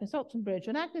Etchingham and Agnes Oxenbridge.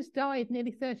 And Agnes died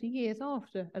nearly 30 years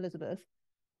after Elizabeth.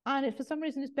 And it, for some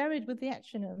reason, is buried with the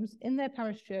Etchinghams in their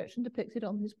parish church and depicted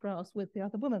on this brass with the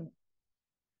other woman.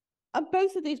 And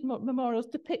both of these memorials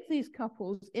depict these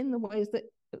couples in the ways that,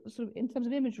 sort of in terms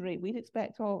of imagery, we'd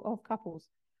expect of couples.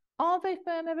 Are they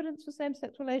firm evidence for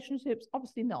same-sex relationships?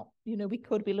 Obviously not. You know, we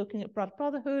could be looking at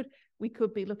brotherhood. We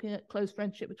could be looking at close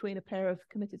friendship between a pair of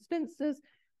committed spinsters.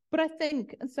 But I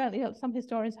think, and certainly some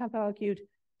historians have argued,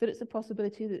 that it's a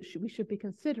possibility that we should be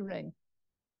considering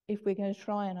if we're going to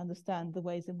try and understand the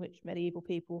ways in which medieval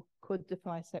people could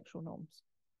defy sexual norms.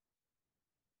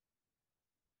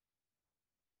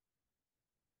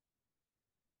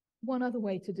 One other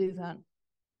way to do that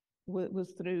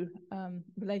was through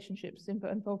relationships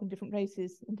involving different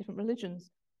races and different religions.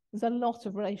 There's a lot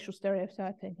of racial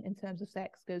stereotyping in terms of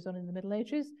sex goes on in the Middle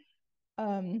Ages.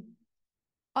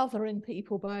 Othering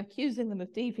people by accusing them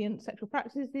of deviant sexual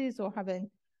practices or having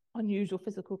unusual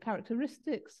physical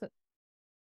characteristics.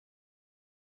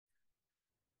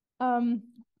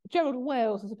 Gerald of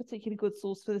Wales is a particularly good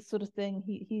source for this sort of thing.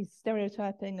 He's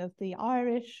stereotyping of the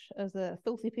Irish as a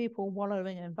filthy people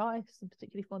wallowing in vice and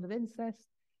particularly fond of incest,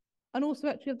 and also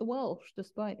actually of the Welsh,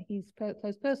 despite his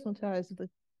close personal ties of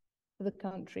the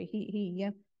country. He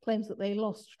claims that they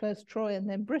lost first Troy and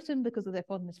then Britain because of their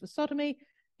fondness for sodomy.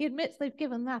 He admits they've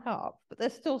given that up, but they're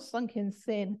still sunk in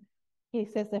sin. He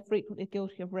says they're frequently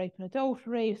guilty of rape and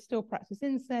adultery, still practice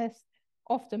incest,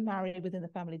 often marry within the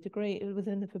family degree,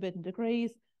 within the forbidden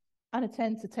degrees, and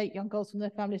attend to take young girls from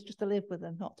their families just to live with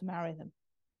them, not to marry them.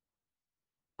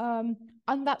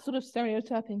 And that sort of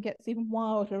stereotyping gets even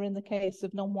wilder in the case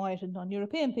of non-white and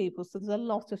non-European people. So there's a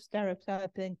lot of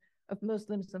stereotyping of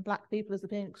Muslims and Black people as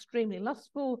being extremely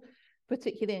lustful,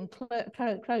 particularly in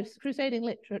crusading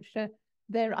literature.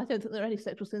 I don't think there are any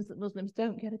sexual sins that Muslims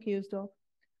don't get accused of.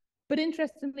 But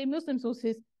interestingly, Muslim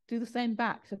sources do the same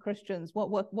back to Christians.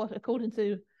 What according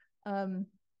to Muslim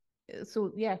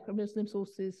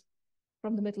sources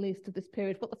from the Middle East of this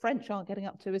period, what the French aren't getting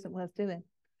up to isn't worth doing.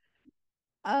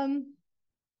 And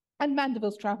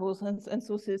Mandeville's travels and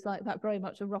sources like that very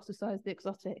much eroticize the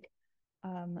exotic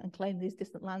and claim these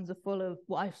distant lands are full of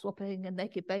wife swapping and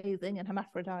naked bathing and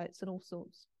hermaphrodites and all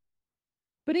sorts.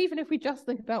 But even if we just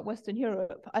think about Western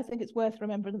Europe, I think it's worth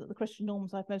remembering that the Christian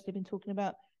norms I've mostly been talking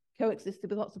about coexisted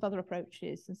with lots of other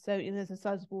approaches. And so there's a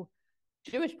sizable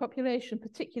Jewish population,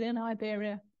 particularly in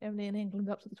Iberia, only in England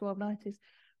up to the 1290s.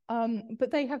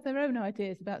 But they have their own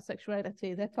ideas about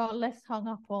sexuality. They're far less hung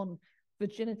up on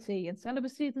virginity and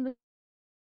celibacy than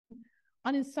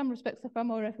and in some respects they're far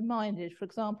more open-minded. For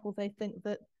example, they think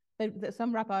that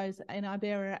some rabbis in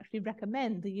Iberia actually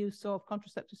recommend the use of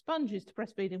contraceptive sponges to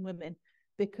breastfeeding women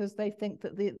because they think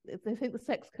that the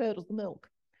sex curdles the milk.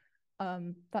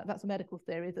 That's a medical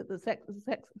theory, that the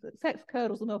sex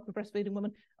curdles the milk of a breastfeeding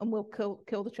woman and will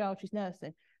kill the child she's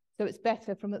nursing. So it's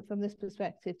better from this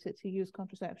perspective to use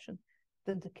contraception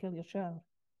than to kill your child.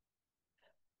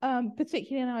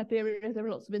 Particularly in Iberia, there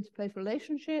are lots of interfaith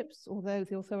relationships, although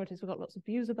the authorities have got lots of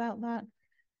views about that.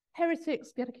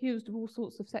 Heretics get accused of all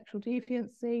sorts of sexual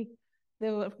deviancy.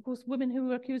 There were, of course, women who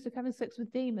were accused of having sex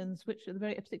with demons, which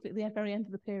particularly at the very end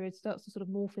of the period starts to sort of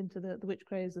morph into the witch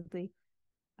craze of the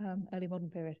early modern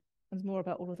period. There's more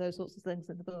about all of those sorts of things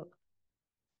in the book.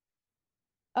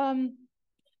 I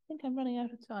think I'm running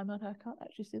out of time. I can't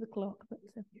actually see the clock, but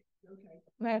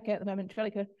we're okay at the moment. Jolly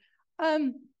good.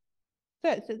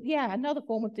 So yeah, another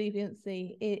form of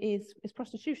deviancy is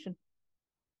prostitution.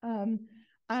 And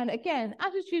again,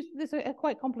 attitudes to this are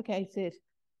quite complicated.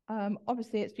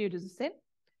 Obviously, it's viewed as a sin.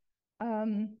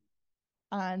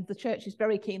 And the church is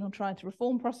very keen on trying to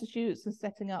reform prostitutes and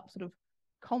setting up sort of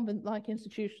convent-like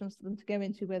institutions for them to go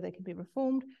into where they can be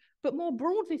reformed. But more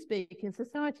broadly speaking,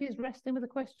 society is wrestling with a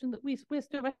question that we're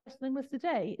still wrestling with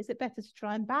today. Is it better to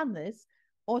try and ban this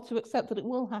or to accept that it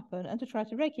will happen and to try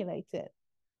to regulate it?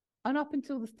 And up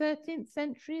until the 13th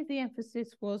century, the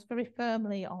emphasis was very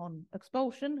firmly on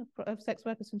expulsion of sex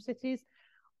workers from cities.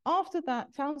 After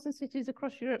that, towns and cities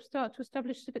across Europe start to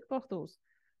establish civic brothels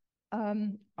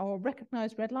or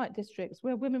recognized red light districts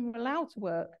where women were allowed to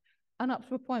work and up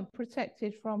to a point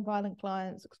protected from violent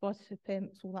clients, exploitative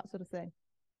pimps, all that sort of thing.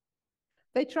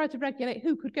 They tried to regulate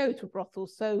who could go to a brothel.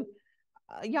 So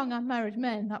young unmarried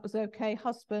men, that was okay.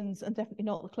 Husbands, and definitely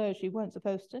not the clergy, weren't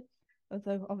supposed to,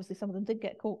 although obviously some of them did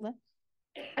get caught there.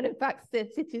 And in fact,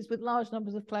 cities with large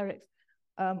numbers of clerics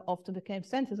often became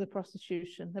centres of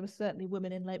prostitution. There were certainly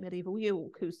women in late medieval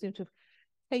York who seemed to have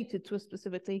catered to a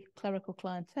specifically clerical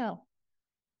clientele.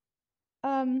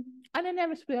 And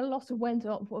inevitably, a lot of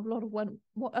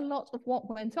what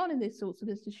went on in these sorts of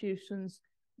institutions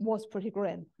was pretty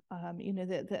grim.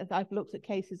 I've looked at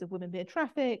cases of women being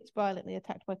trafficked, violently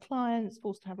attacked by clients,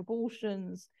 forced to have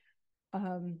abortions,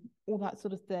 all that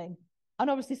sort of thing. And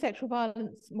obviously, sexual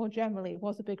violence more generally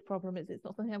was a big problem. It's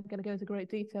not something I'm going to go into great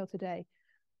detail today.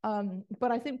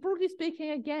 But I think, broadly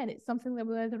speaking, again, it's something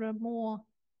where there are more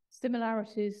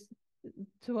similarities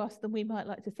to us than we might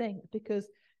like to think, because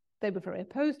they were very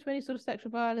opposed to any sort of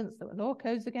sexual violence. There were law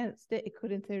codes against it. It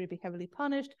could, in theory, be heavily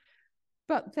punished.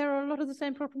 But there are a lot of the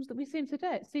same problems that we see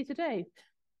today.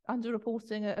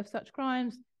 Underreporting of such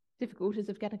crimes, difficulties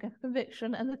of getting a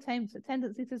conviction, and the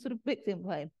tendency to sort of victim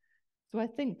blame. So I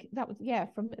think that was,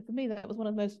 for me, that was one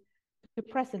of the most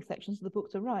depressing sections of the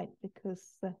book to write,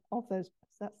 because of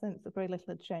that sense that very little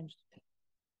had changed.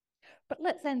 But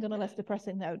let's end on a less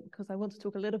depressing note, because I want to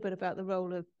talk a little bit about the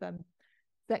role of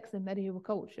sex in medieval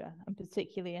culture, and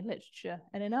particularly in literature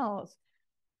and in art.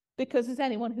 Because as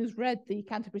anyone who's read the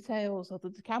Canterbury Tales or the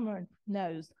Decameron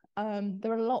knows,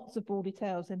 there are lots of bawdy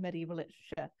tales in medieval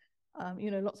literature.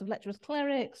 Lots of lecherous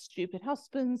clerics, stupid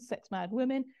husbands, sex-mad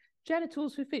women.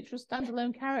 genitals who feature as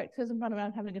standalone characters and run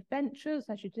around having adventures,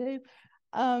 as you do.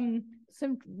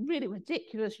 Some really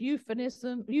ridiculous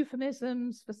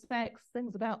euphemisms for sex,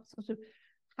 things about sort of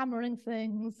hammering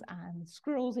things and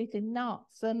squirrels eating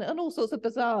nuts and all sorts of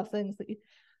bizarre things that you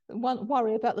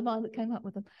worry about the mind that came up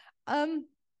with them.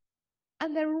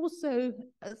 And there are also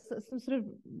some sort of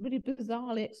really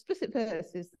bizarrely explicit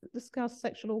verses that discuss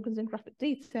sexual organs in graphic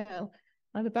detail.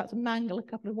 I'm about to mangle a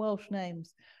couple of Welsh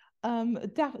names.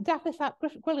 Dathys ap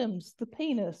Griffith Williams, The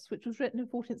Penis, which was written in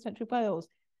 14th century Wales,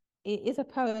 it is a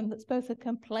poem that's both a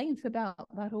complaint about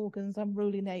that organ's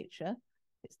unruly nature,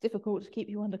 it's difficult to keep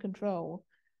you under control,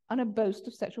 and a boast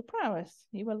of sexual prowess.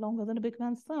 You were longer than a big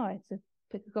man's thigh, to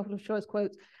pick a couple of choice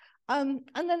quotes. And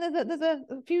then there's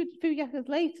a few years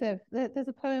later, there's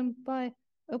a poem by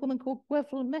a woman called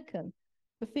Gwefl Meccan,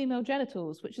 The Female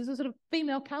Genitals, which is a sort of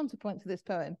female counterpoint to this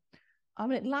poem. I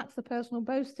mean, it lacks the personal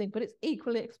boasting, but it's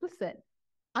equally explicit.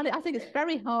 And I think it's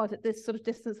very hard at this sort of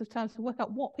distance of time to work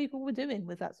out what people were doing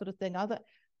with that sort of thing. Are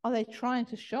they trying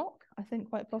to shock? I think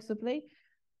quite possibly.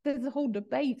 There's a whole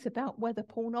debate about whether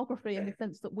pornography, in the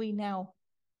sense that we now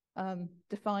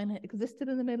define it, existed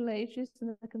in the Middle Ages,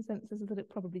 and the consensus is that it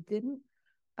probably didn't.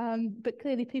 But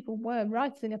clearly people were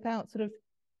writing about sort of,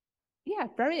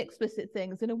 very explicit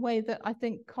things in a way that I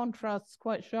think contrasts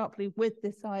quite sharply with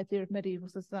this idea of medieval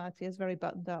society as very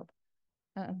buttoned up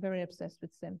and very obsessed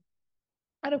with sin.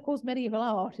 And of course, medieval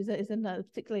art is another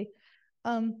particularly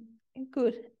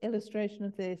good illustration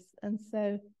of this. And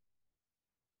so,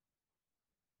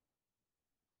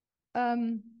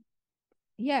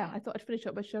 I thought I'd finish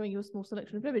up by showing you a small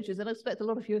selection of images. And I expect a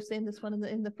lot of you have seen this one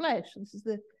in the flesh. This is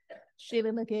the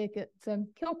Sheila McGeig at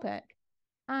Kilpeck.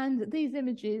 And these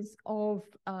images of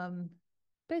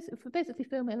basically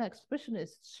female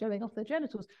expressionists showing off their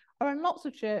genitals are in lots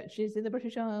of churches in the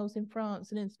British Isles, in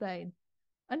France and in Spain.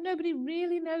 And nobody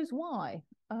really knows why.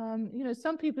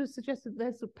 Some people have suggested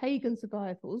they're sort of pagan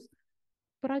survivals,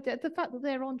 but the fact that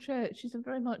they're on churches and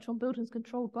very much on buildings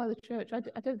controlled by the church, I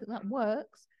don't think that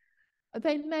works.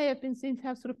 They may have been seen to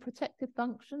have sort of protective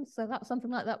functions, so that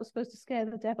something like that was supposed to scare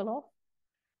the devil off.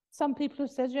 Some people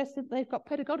have suggested they've got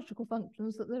pedagogical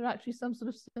functions, that they're actually some sort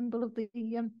of symbol of the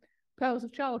perils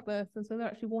of childbirth, and so they're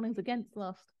actually warnings against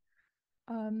lust.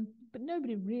 But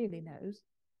nobody really knows.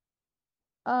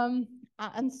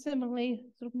 And similarly,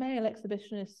 sort of male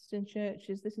exhibitionists in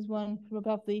churches. This is one from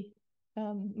above the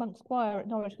monk's choir at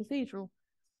Norwich Cathedral.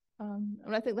 And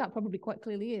I think that probably quite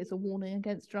clearly is a warning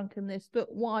against drunkenness.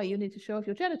 But why you need to show off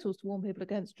your genitals to warn people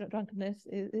against drunkenness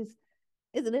is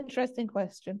an interesting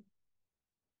question.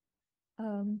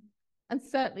 And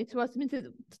certainly to us,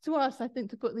 to us, I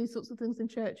think to put these sorts of things in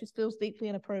churches feels deeply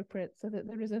inappropriate. So that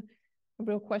there is a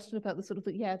real question about the sort of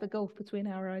the gulf between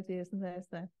our ideas and theirs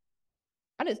there.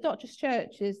 And it's not just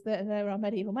churches. There are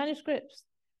medieval manuscripts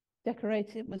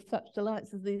decorated with such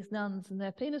delights as these nuns and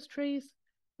their penis trees.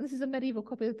 This is a medieval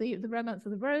copy of the Romance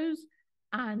of the Rose,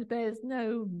 and bears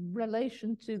no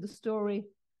relation to the story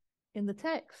in the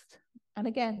text. And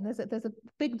again, there's a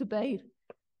big debate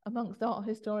amongst art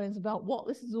historians about what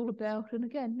this is all about. And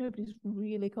again, nobody's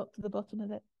really got to the bottom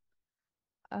of it.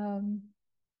 And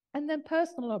then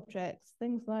personal objects,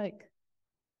 things like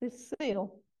this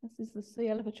seal. This is the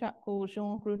seal of a chap called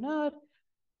Jean Runard,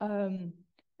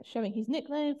 showing his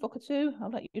nickname, Focatu.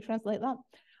 I'll let you translate that.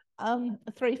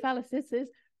 3 phalluses.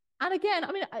 And again,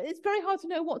 I mean, it's very hard to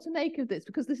know what to make of this,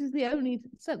 because this is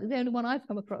certainly the only one I've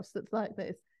come across that's like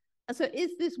this. And so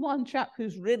is this one chap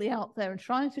who's really out there and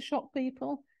trying to shock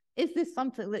people? Is this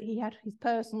something that he had his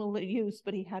personal use,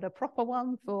 but he had a proper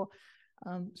one for,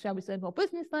 shall we say, more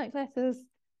business-like letters?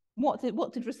 What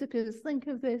did recipients think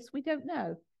of this? We don't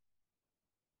know.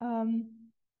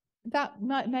 That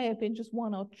may have been just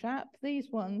one odd chap. These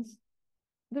ones,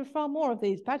 there are far more of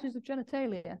these, badges of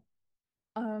genitalia.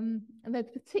 And they're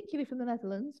particularly from the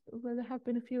Netherlands, where there have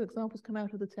been a few examples come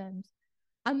out of the Thames.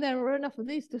 And there are enough of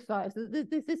these to say that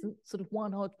this isn't sort of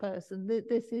one odd person.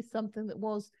 This is something that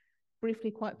was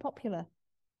briefly quite popular.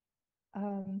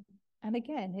 And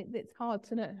again, it's hard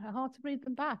to read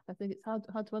them back. I think it's hard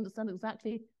to understand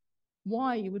exactly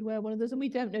why you would wear one of those. And we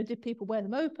don't know, did people wear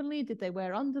them openly? Did they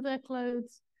wear under their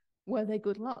clothes? Were they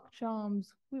good luck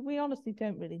charms? We honestly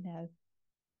don't really know.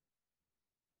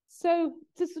 So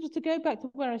to go back to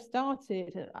where I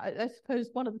started, I suppose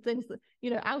one of the things that,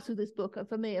 out of this book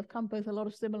for me have come both a lot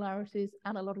of similarities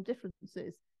and a lot of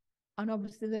differences. And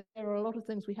obviously there are a lot of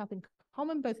things we have in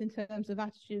common, both in terms of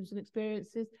attitudes and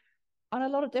experiences, and a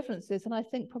lot of differences. And I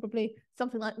think probably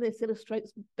something like this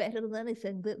illustrates better than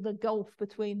anything the gulf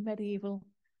between medieval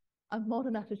and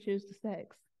modern attitudes to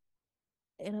sex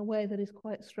in a way that is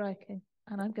quite striking.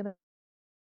 And I'm going to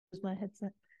use my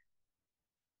headset.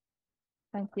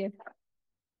 Thank you.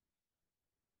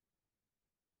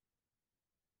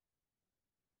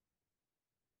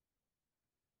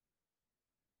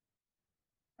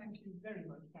 Thank you very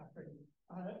much, Catherine.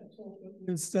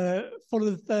 It was full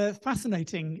of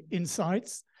fascinating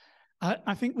insights.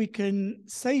 I think we can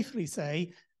safely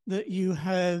say that you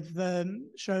have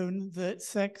shown that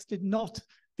sex did not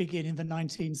begin in the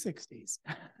 1960s.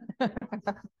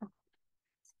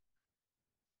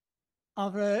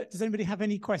 Does anybody have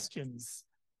any questions?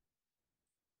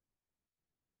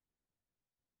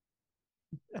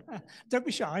 Don't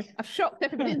be shy. I've shocked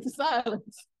everybody into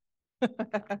silence.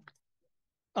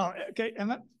 Oh, okay,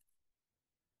 Emma.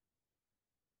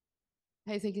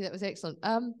 Hey, thank you. That was excellent.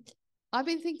 I've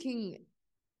been thinking.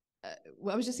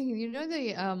 Well, I was just thinking. You know,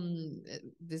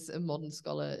 this modern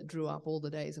scholar drew up all the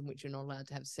days in which you're not allowed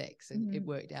to have sex, and it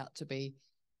worked out to be,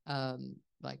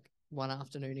 like one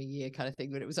afternoon a year kind of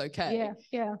thing, but it was okay. Yeah,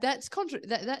 yeah. That's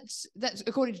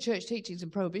according to church teachings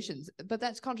and prohibitions, but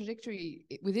that's contradictory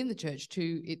within the church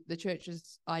to the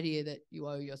church's idea that you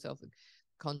owe yourself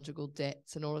conjugal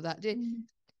debts and all of that.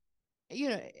 You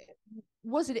know,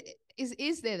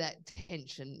 is there that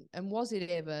tension, and was it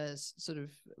ever sort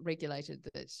of regulated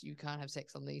that you can't have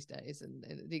sex on these days, and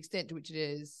the extent to which it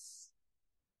is,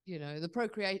 you know, the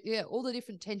procreate, all the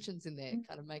different tensions in there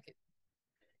kind of make it.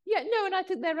 Yeah, no, and I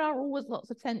think there are always lots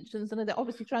of tensions, and they're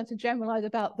obviously trying to generalize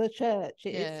about the church.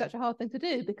 It's such a hard thing to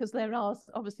do, because there are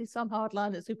obviously some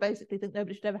hardliners who basically think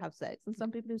nobody should ever have sex, and some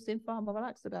people who seem far more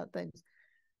relaxed about things.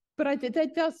 But there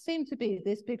does seem to be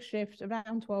this big shift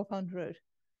around 1200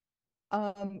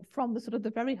 from the sort of the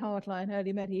very hard line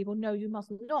early medieval, no, you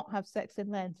must not have sex in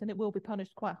Lent, and it will be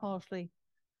punished quite harshly,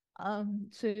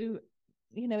 to,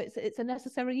 you know, it's a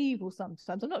necessary evil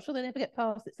sometimes. I'm not sure they never get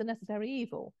past it's a necessary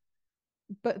evil,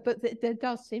 but there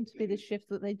does seem to be this shift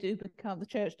that the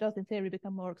church does in theory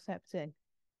become more accepting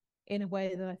in a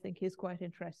way that I think is quite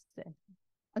interesting.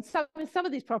 And some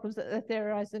of these problems that they're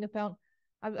theorizing about,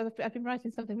 I've been writing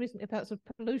something recently about sort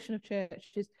of pollution of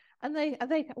churches, and they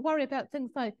worry about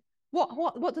things like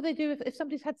what do they do if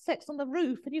somebody's had sex on the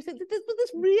roof, and you think was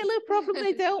this really a problem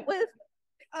they dealt with?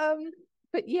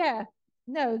 But yeah,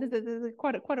 no, there's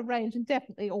quite a range, and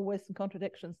definitely always some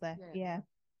contradictions there. Yeah.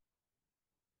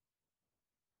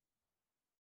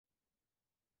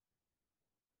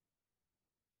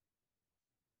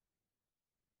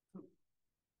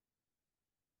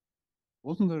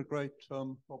 Wasn't there a great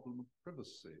problem of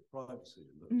privacy in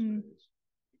those days?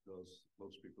 Because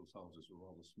most people's houses were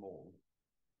rather small,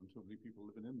 and too many people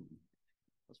living in them.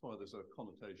 That's why there's a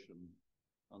connotation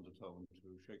undertone to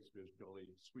Shakespeare's jolly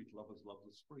sweet lovers love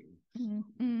the spring.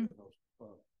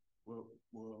 Were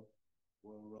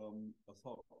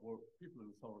people in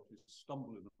authority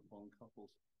stumbling upon couples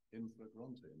in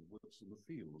flagrante in woods and the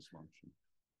fields much, and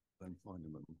then finding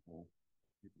them all?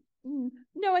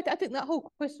 No, I think that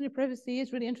whole question of privacy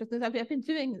is really interesting. I've been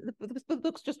doing the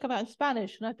book's just come out in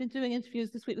Spanish, and I've been doing interviews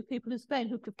this week with people in Spain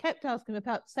who have kept asking me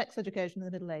about sex education in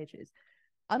the Middle Ages.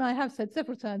 And I have said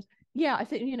several times, yeah, I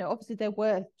think, you know, obviously there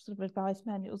were sort of advice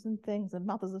manuals and things, and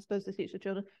mothers are supposed to teach their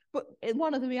children. But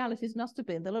one of the realities must have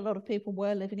been that a lot of people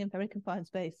were living in very confined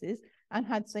spaces and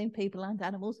had seen people and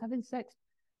animals having sex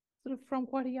sort of from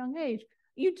quite a young age.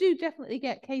 You do definitely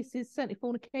get cases, certainly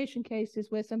fornication cases,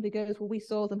 where somebody goes, well, we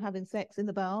saw them having sex in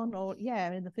the barn, or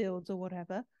in the fields or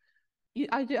whatever.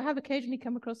 I do have occasionally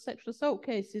come across sexual assault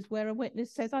cases where a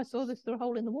witness says, I saw this through a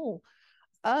hole in the wall.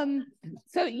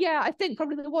 So yeah, I think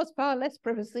probably there was far less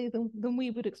privacy than we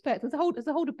would expect. There's a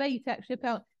whole debate actually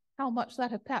about how much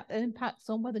that impacts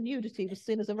on whether nudity was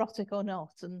seen as erotic or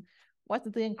not, and whether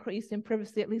the increase in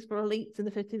privacy, at least for elites in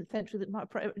the 15th century,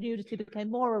 that nudity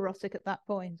became more erotic at that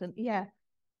point. And yeah.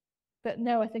 But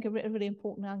no, I think a really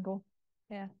important angle.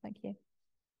 Yeah, thank you.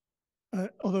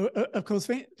 Although, of course,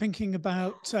 thinking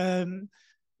about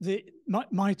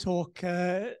my talk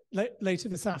later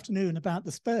this afternoon about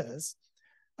the spares,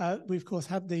 we of course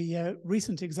had the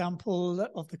recent example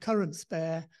of the current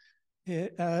spare,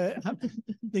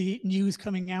 the news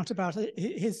coming out about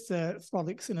his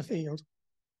frolics in a field.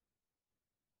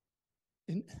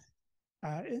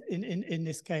 In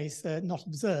this case, not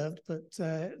observed, but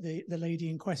the lady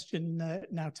in question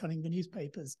now telling the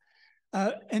newspapers.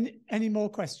 Any more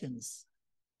questions,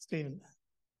 Stephen?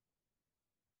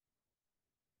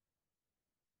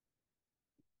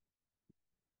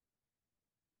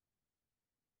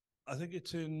 I think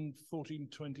it's in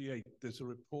 1428. There's a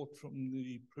report from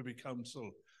the Privy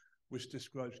Council which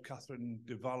describes Catherine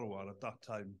de Valois at that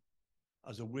time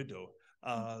as a widow,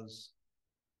 as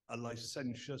a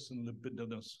licentious and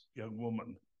libidinous young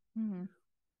woman.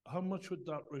 How much would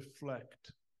that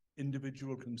reflect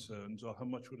individual concerns, or how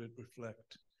much would it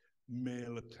reflect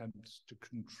male attempts to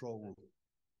control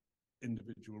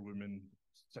individual women's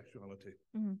sexuality,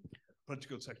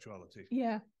 political sexuality.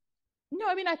 Yeah. No,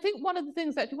 I mean, I think one of the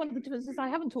things, actually, one of the differences I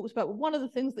haven't talked about, but one of the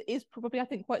things that is probably, I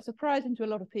think, quite surprising to a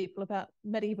lot of people about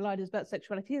medieval ideas about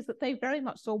sexuality is that they very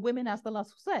much saw women as the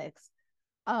lust for sex.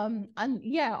 And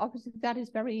yeah, obviously that is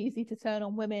very easy to turn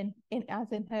on women,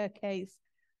 as in her case.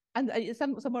 And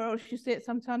somewhere else you see it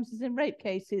sometimes is in rape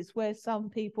cases where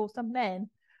some men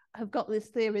have got this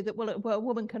theory that, well, a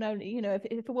woman can only, you know,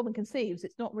 if a woman conceives,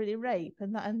 it's not really rape,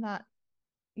 and that.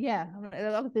 Yeah,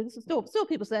 there's still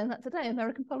people saying that today,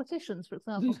 American politicians, for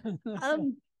example.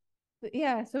 But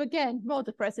yeah, so again, more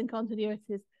depressing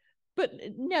continuities. But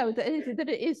no, that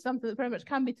it is something that very much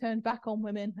can be turned back on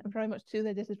women and very much to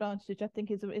their disadvantage, I think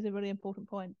is a really important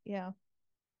point. Yeah.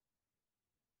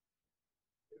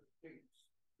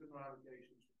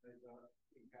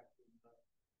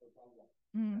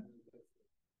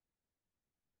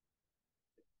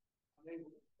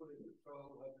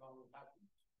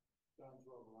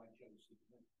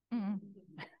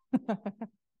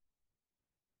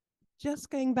 Just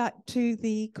going back to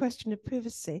the question of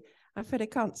privacy, I'm afraid I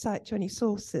can't cite to any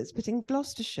sources, but in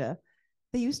Gloucestershire,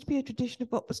 there used to be a tradition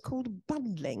of what was called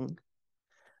bundling.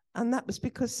 And that was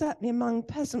because certainly among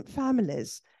peasant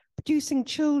families, producing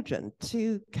children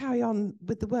to carry on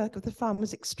with the work of the farm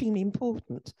was extremely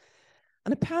important.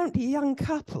 And apparently a young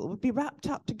couple would be wrapped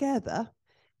up together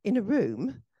in a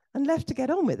room and left to get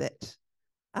on with it.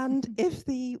 And if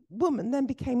the woman then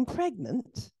became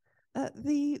pregnant,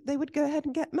 they would go ahead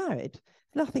and get married.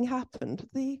 If nothing happened,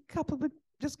 the couple would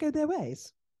just go their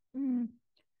ways. No,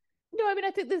 I mean,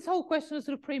 I think this whole question of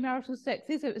sort of premarital sex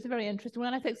is a very interesting one.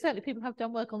 And I think certainly people have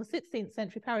done work on the 16th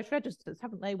century parish registers,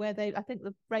 haven't they, where I think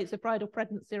the rates of bridal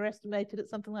pregnancy are estimated at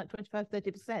something like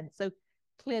 25-30%. So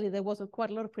clearly there was quite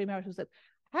a lot of premarital sex.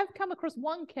 I have come across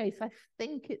one case, I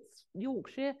think it's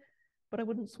Yorkshire, but I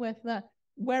wouldn't swear to that,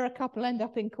 where a couple end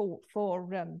up in court for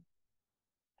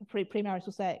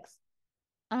premarital sex.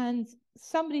 And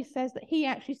somebody says that he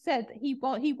actually said that he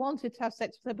wanted to have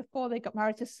sex with her before they got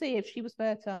married to see if she was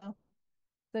fertile.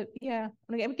 So yeah,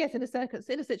 and again, we get in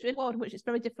a world in which it's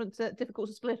very difficult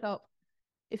to split up.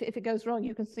 If it goes wrong,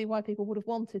 you can see why people would have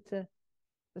wanted to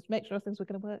just make sure things were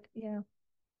going to work. Yeah.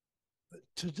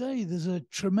 Today, there's a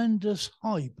tremendous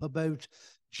hype about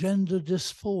gender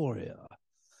dysphoria.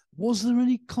 Was there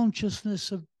any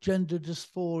consciousness of gender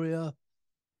dysphoria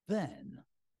then?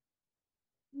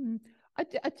 I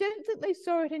don't think they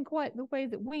saw it in quite the way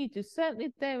that we do.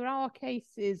 Certainly there are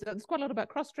cases, there's quite a lot about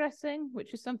cross-dressing,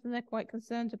 which is something they're quite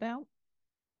concerned about.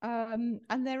 And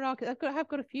there are, I've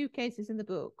got a few cases in the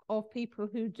book of people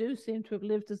who do seem to have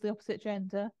lived as the opposite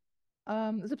gender.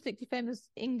 There's a particularly famous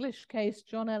English case,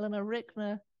 John Eleanor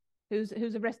Rickner, who's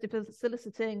arrested for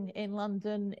soliciting in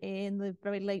London in the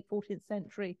very late 14th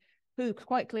century, who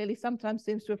quite clearly sometimes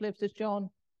seems to have lived as John,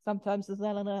 sometimes as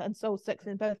Eleanor, and sold sex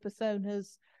in both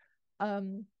personas.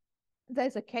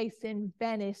 There's a case in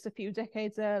Venice a few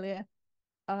decades earlier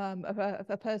of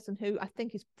a person who I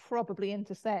think is probably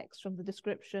intersex from the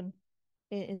description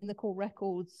in the court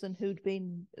records, and who'd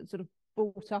been sort of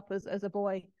brought up as a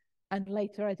boy and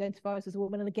later identifies as a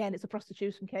woman. And again, it's a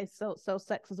prostitution case, sells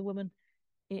sex as a woman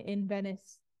in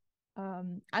Venice.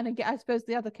 And again, I suppose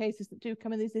the other cases that do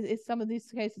come in is some of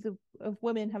these cases of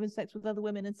women having sex with other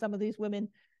women, and some of these women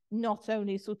not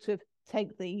only sort of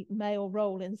take the male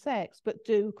role in sex, but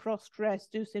do cross-dress,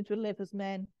 do seem to live as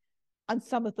men. And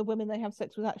some of the women they have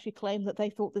sex with actually claim that they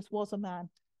thought this was a man.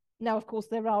 Now, of course,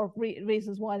 there are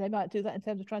reasons why they might do that in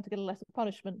terms of trying to get a lesser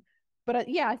punishment. But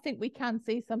yeah, I think we can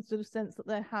see some sort of sense that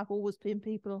there have always been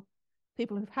people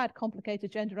who've had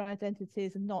complicated gender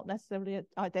identities and not necessarily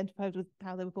identified with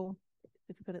how they were born,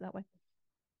 if you put it that way.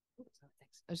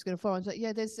 I was just going to follow on.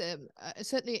 Yeah, there's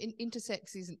certainly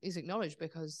intersex is acknowledged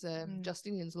because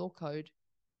Justinian's law code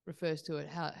refers to it.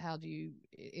 How do you,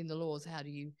 in the laws, how do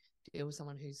you deal with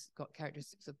someone who's got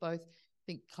characteristics of both? I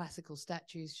think classical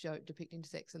statues depict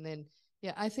intersex, and then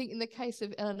I think in the case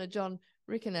of Eleanor John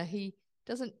Rickner, he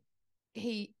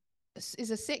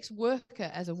is a sex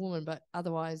worker as a woman, but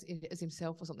otherwise as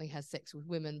himself or something has sex with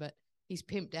women, but he's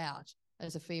pimped out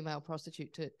as a female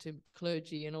prostitute to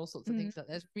clergy and all sorts of things like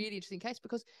that. It's a really interesting case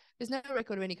because there's no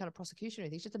record of any kind of prosecution or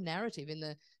anything. It's just a narrative in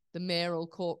the mayoral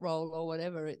court roll or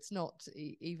whatever. It's not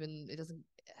even, it doesn't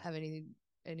have any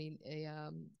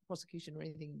prosecution or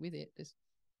anything with it. Just,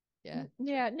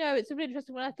 no, it's a really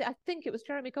interesting one. I think it was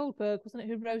Jeremy Goldberg, wasn't it,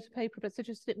 who wrote a paper but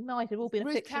suggested it might have all been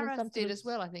a fiction. Ruth Carras did as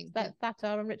well, I think.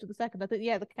 Thatar and Richard II. I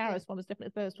think, the Carras one was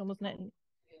definitely the first one, wasn't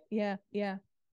it? Yeah.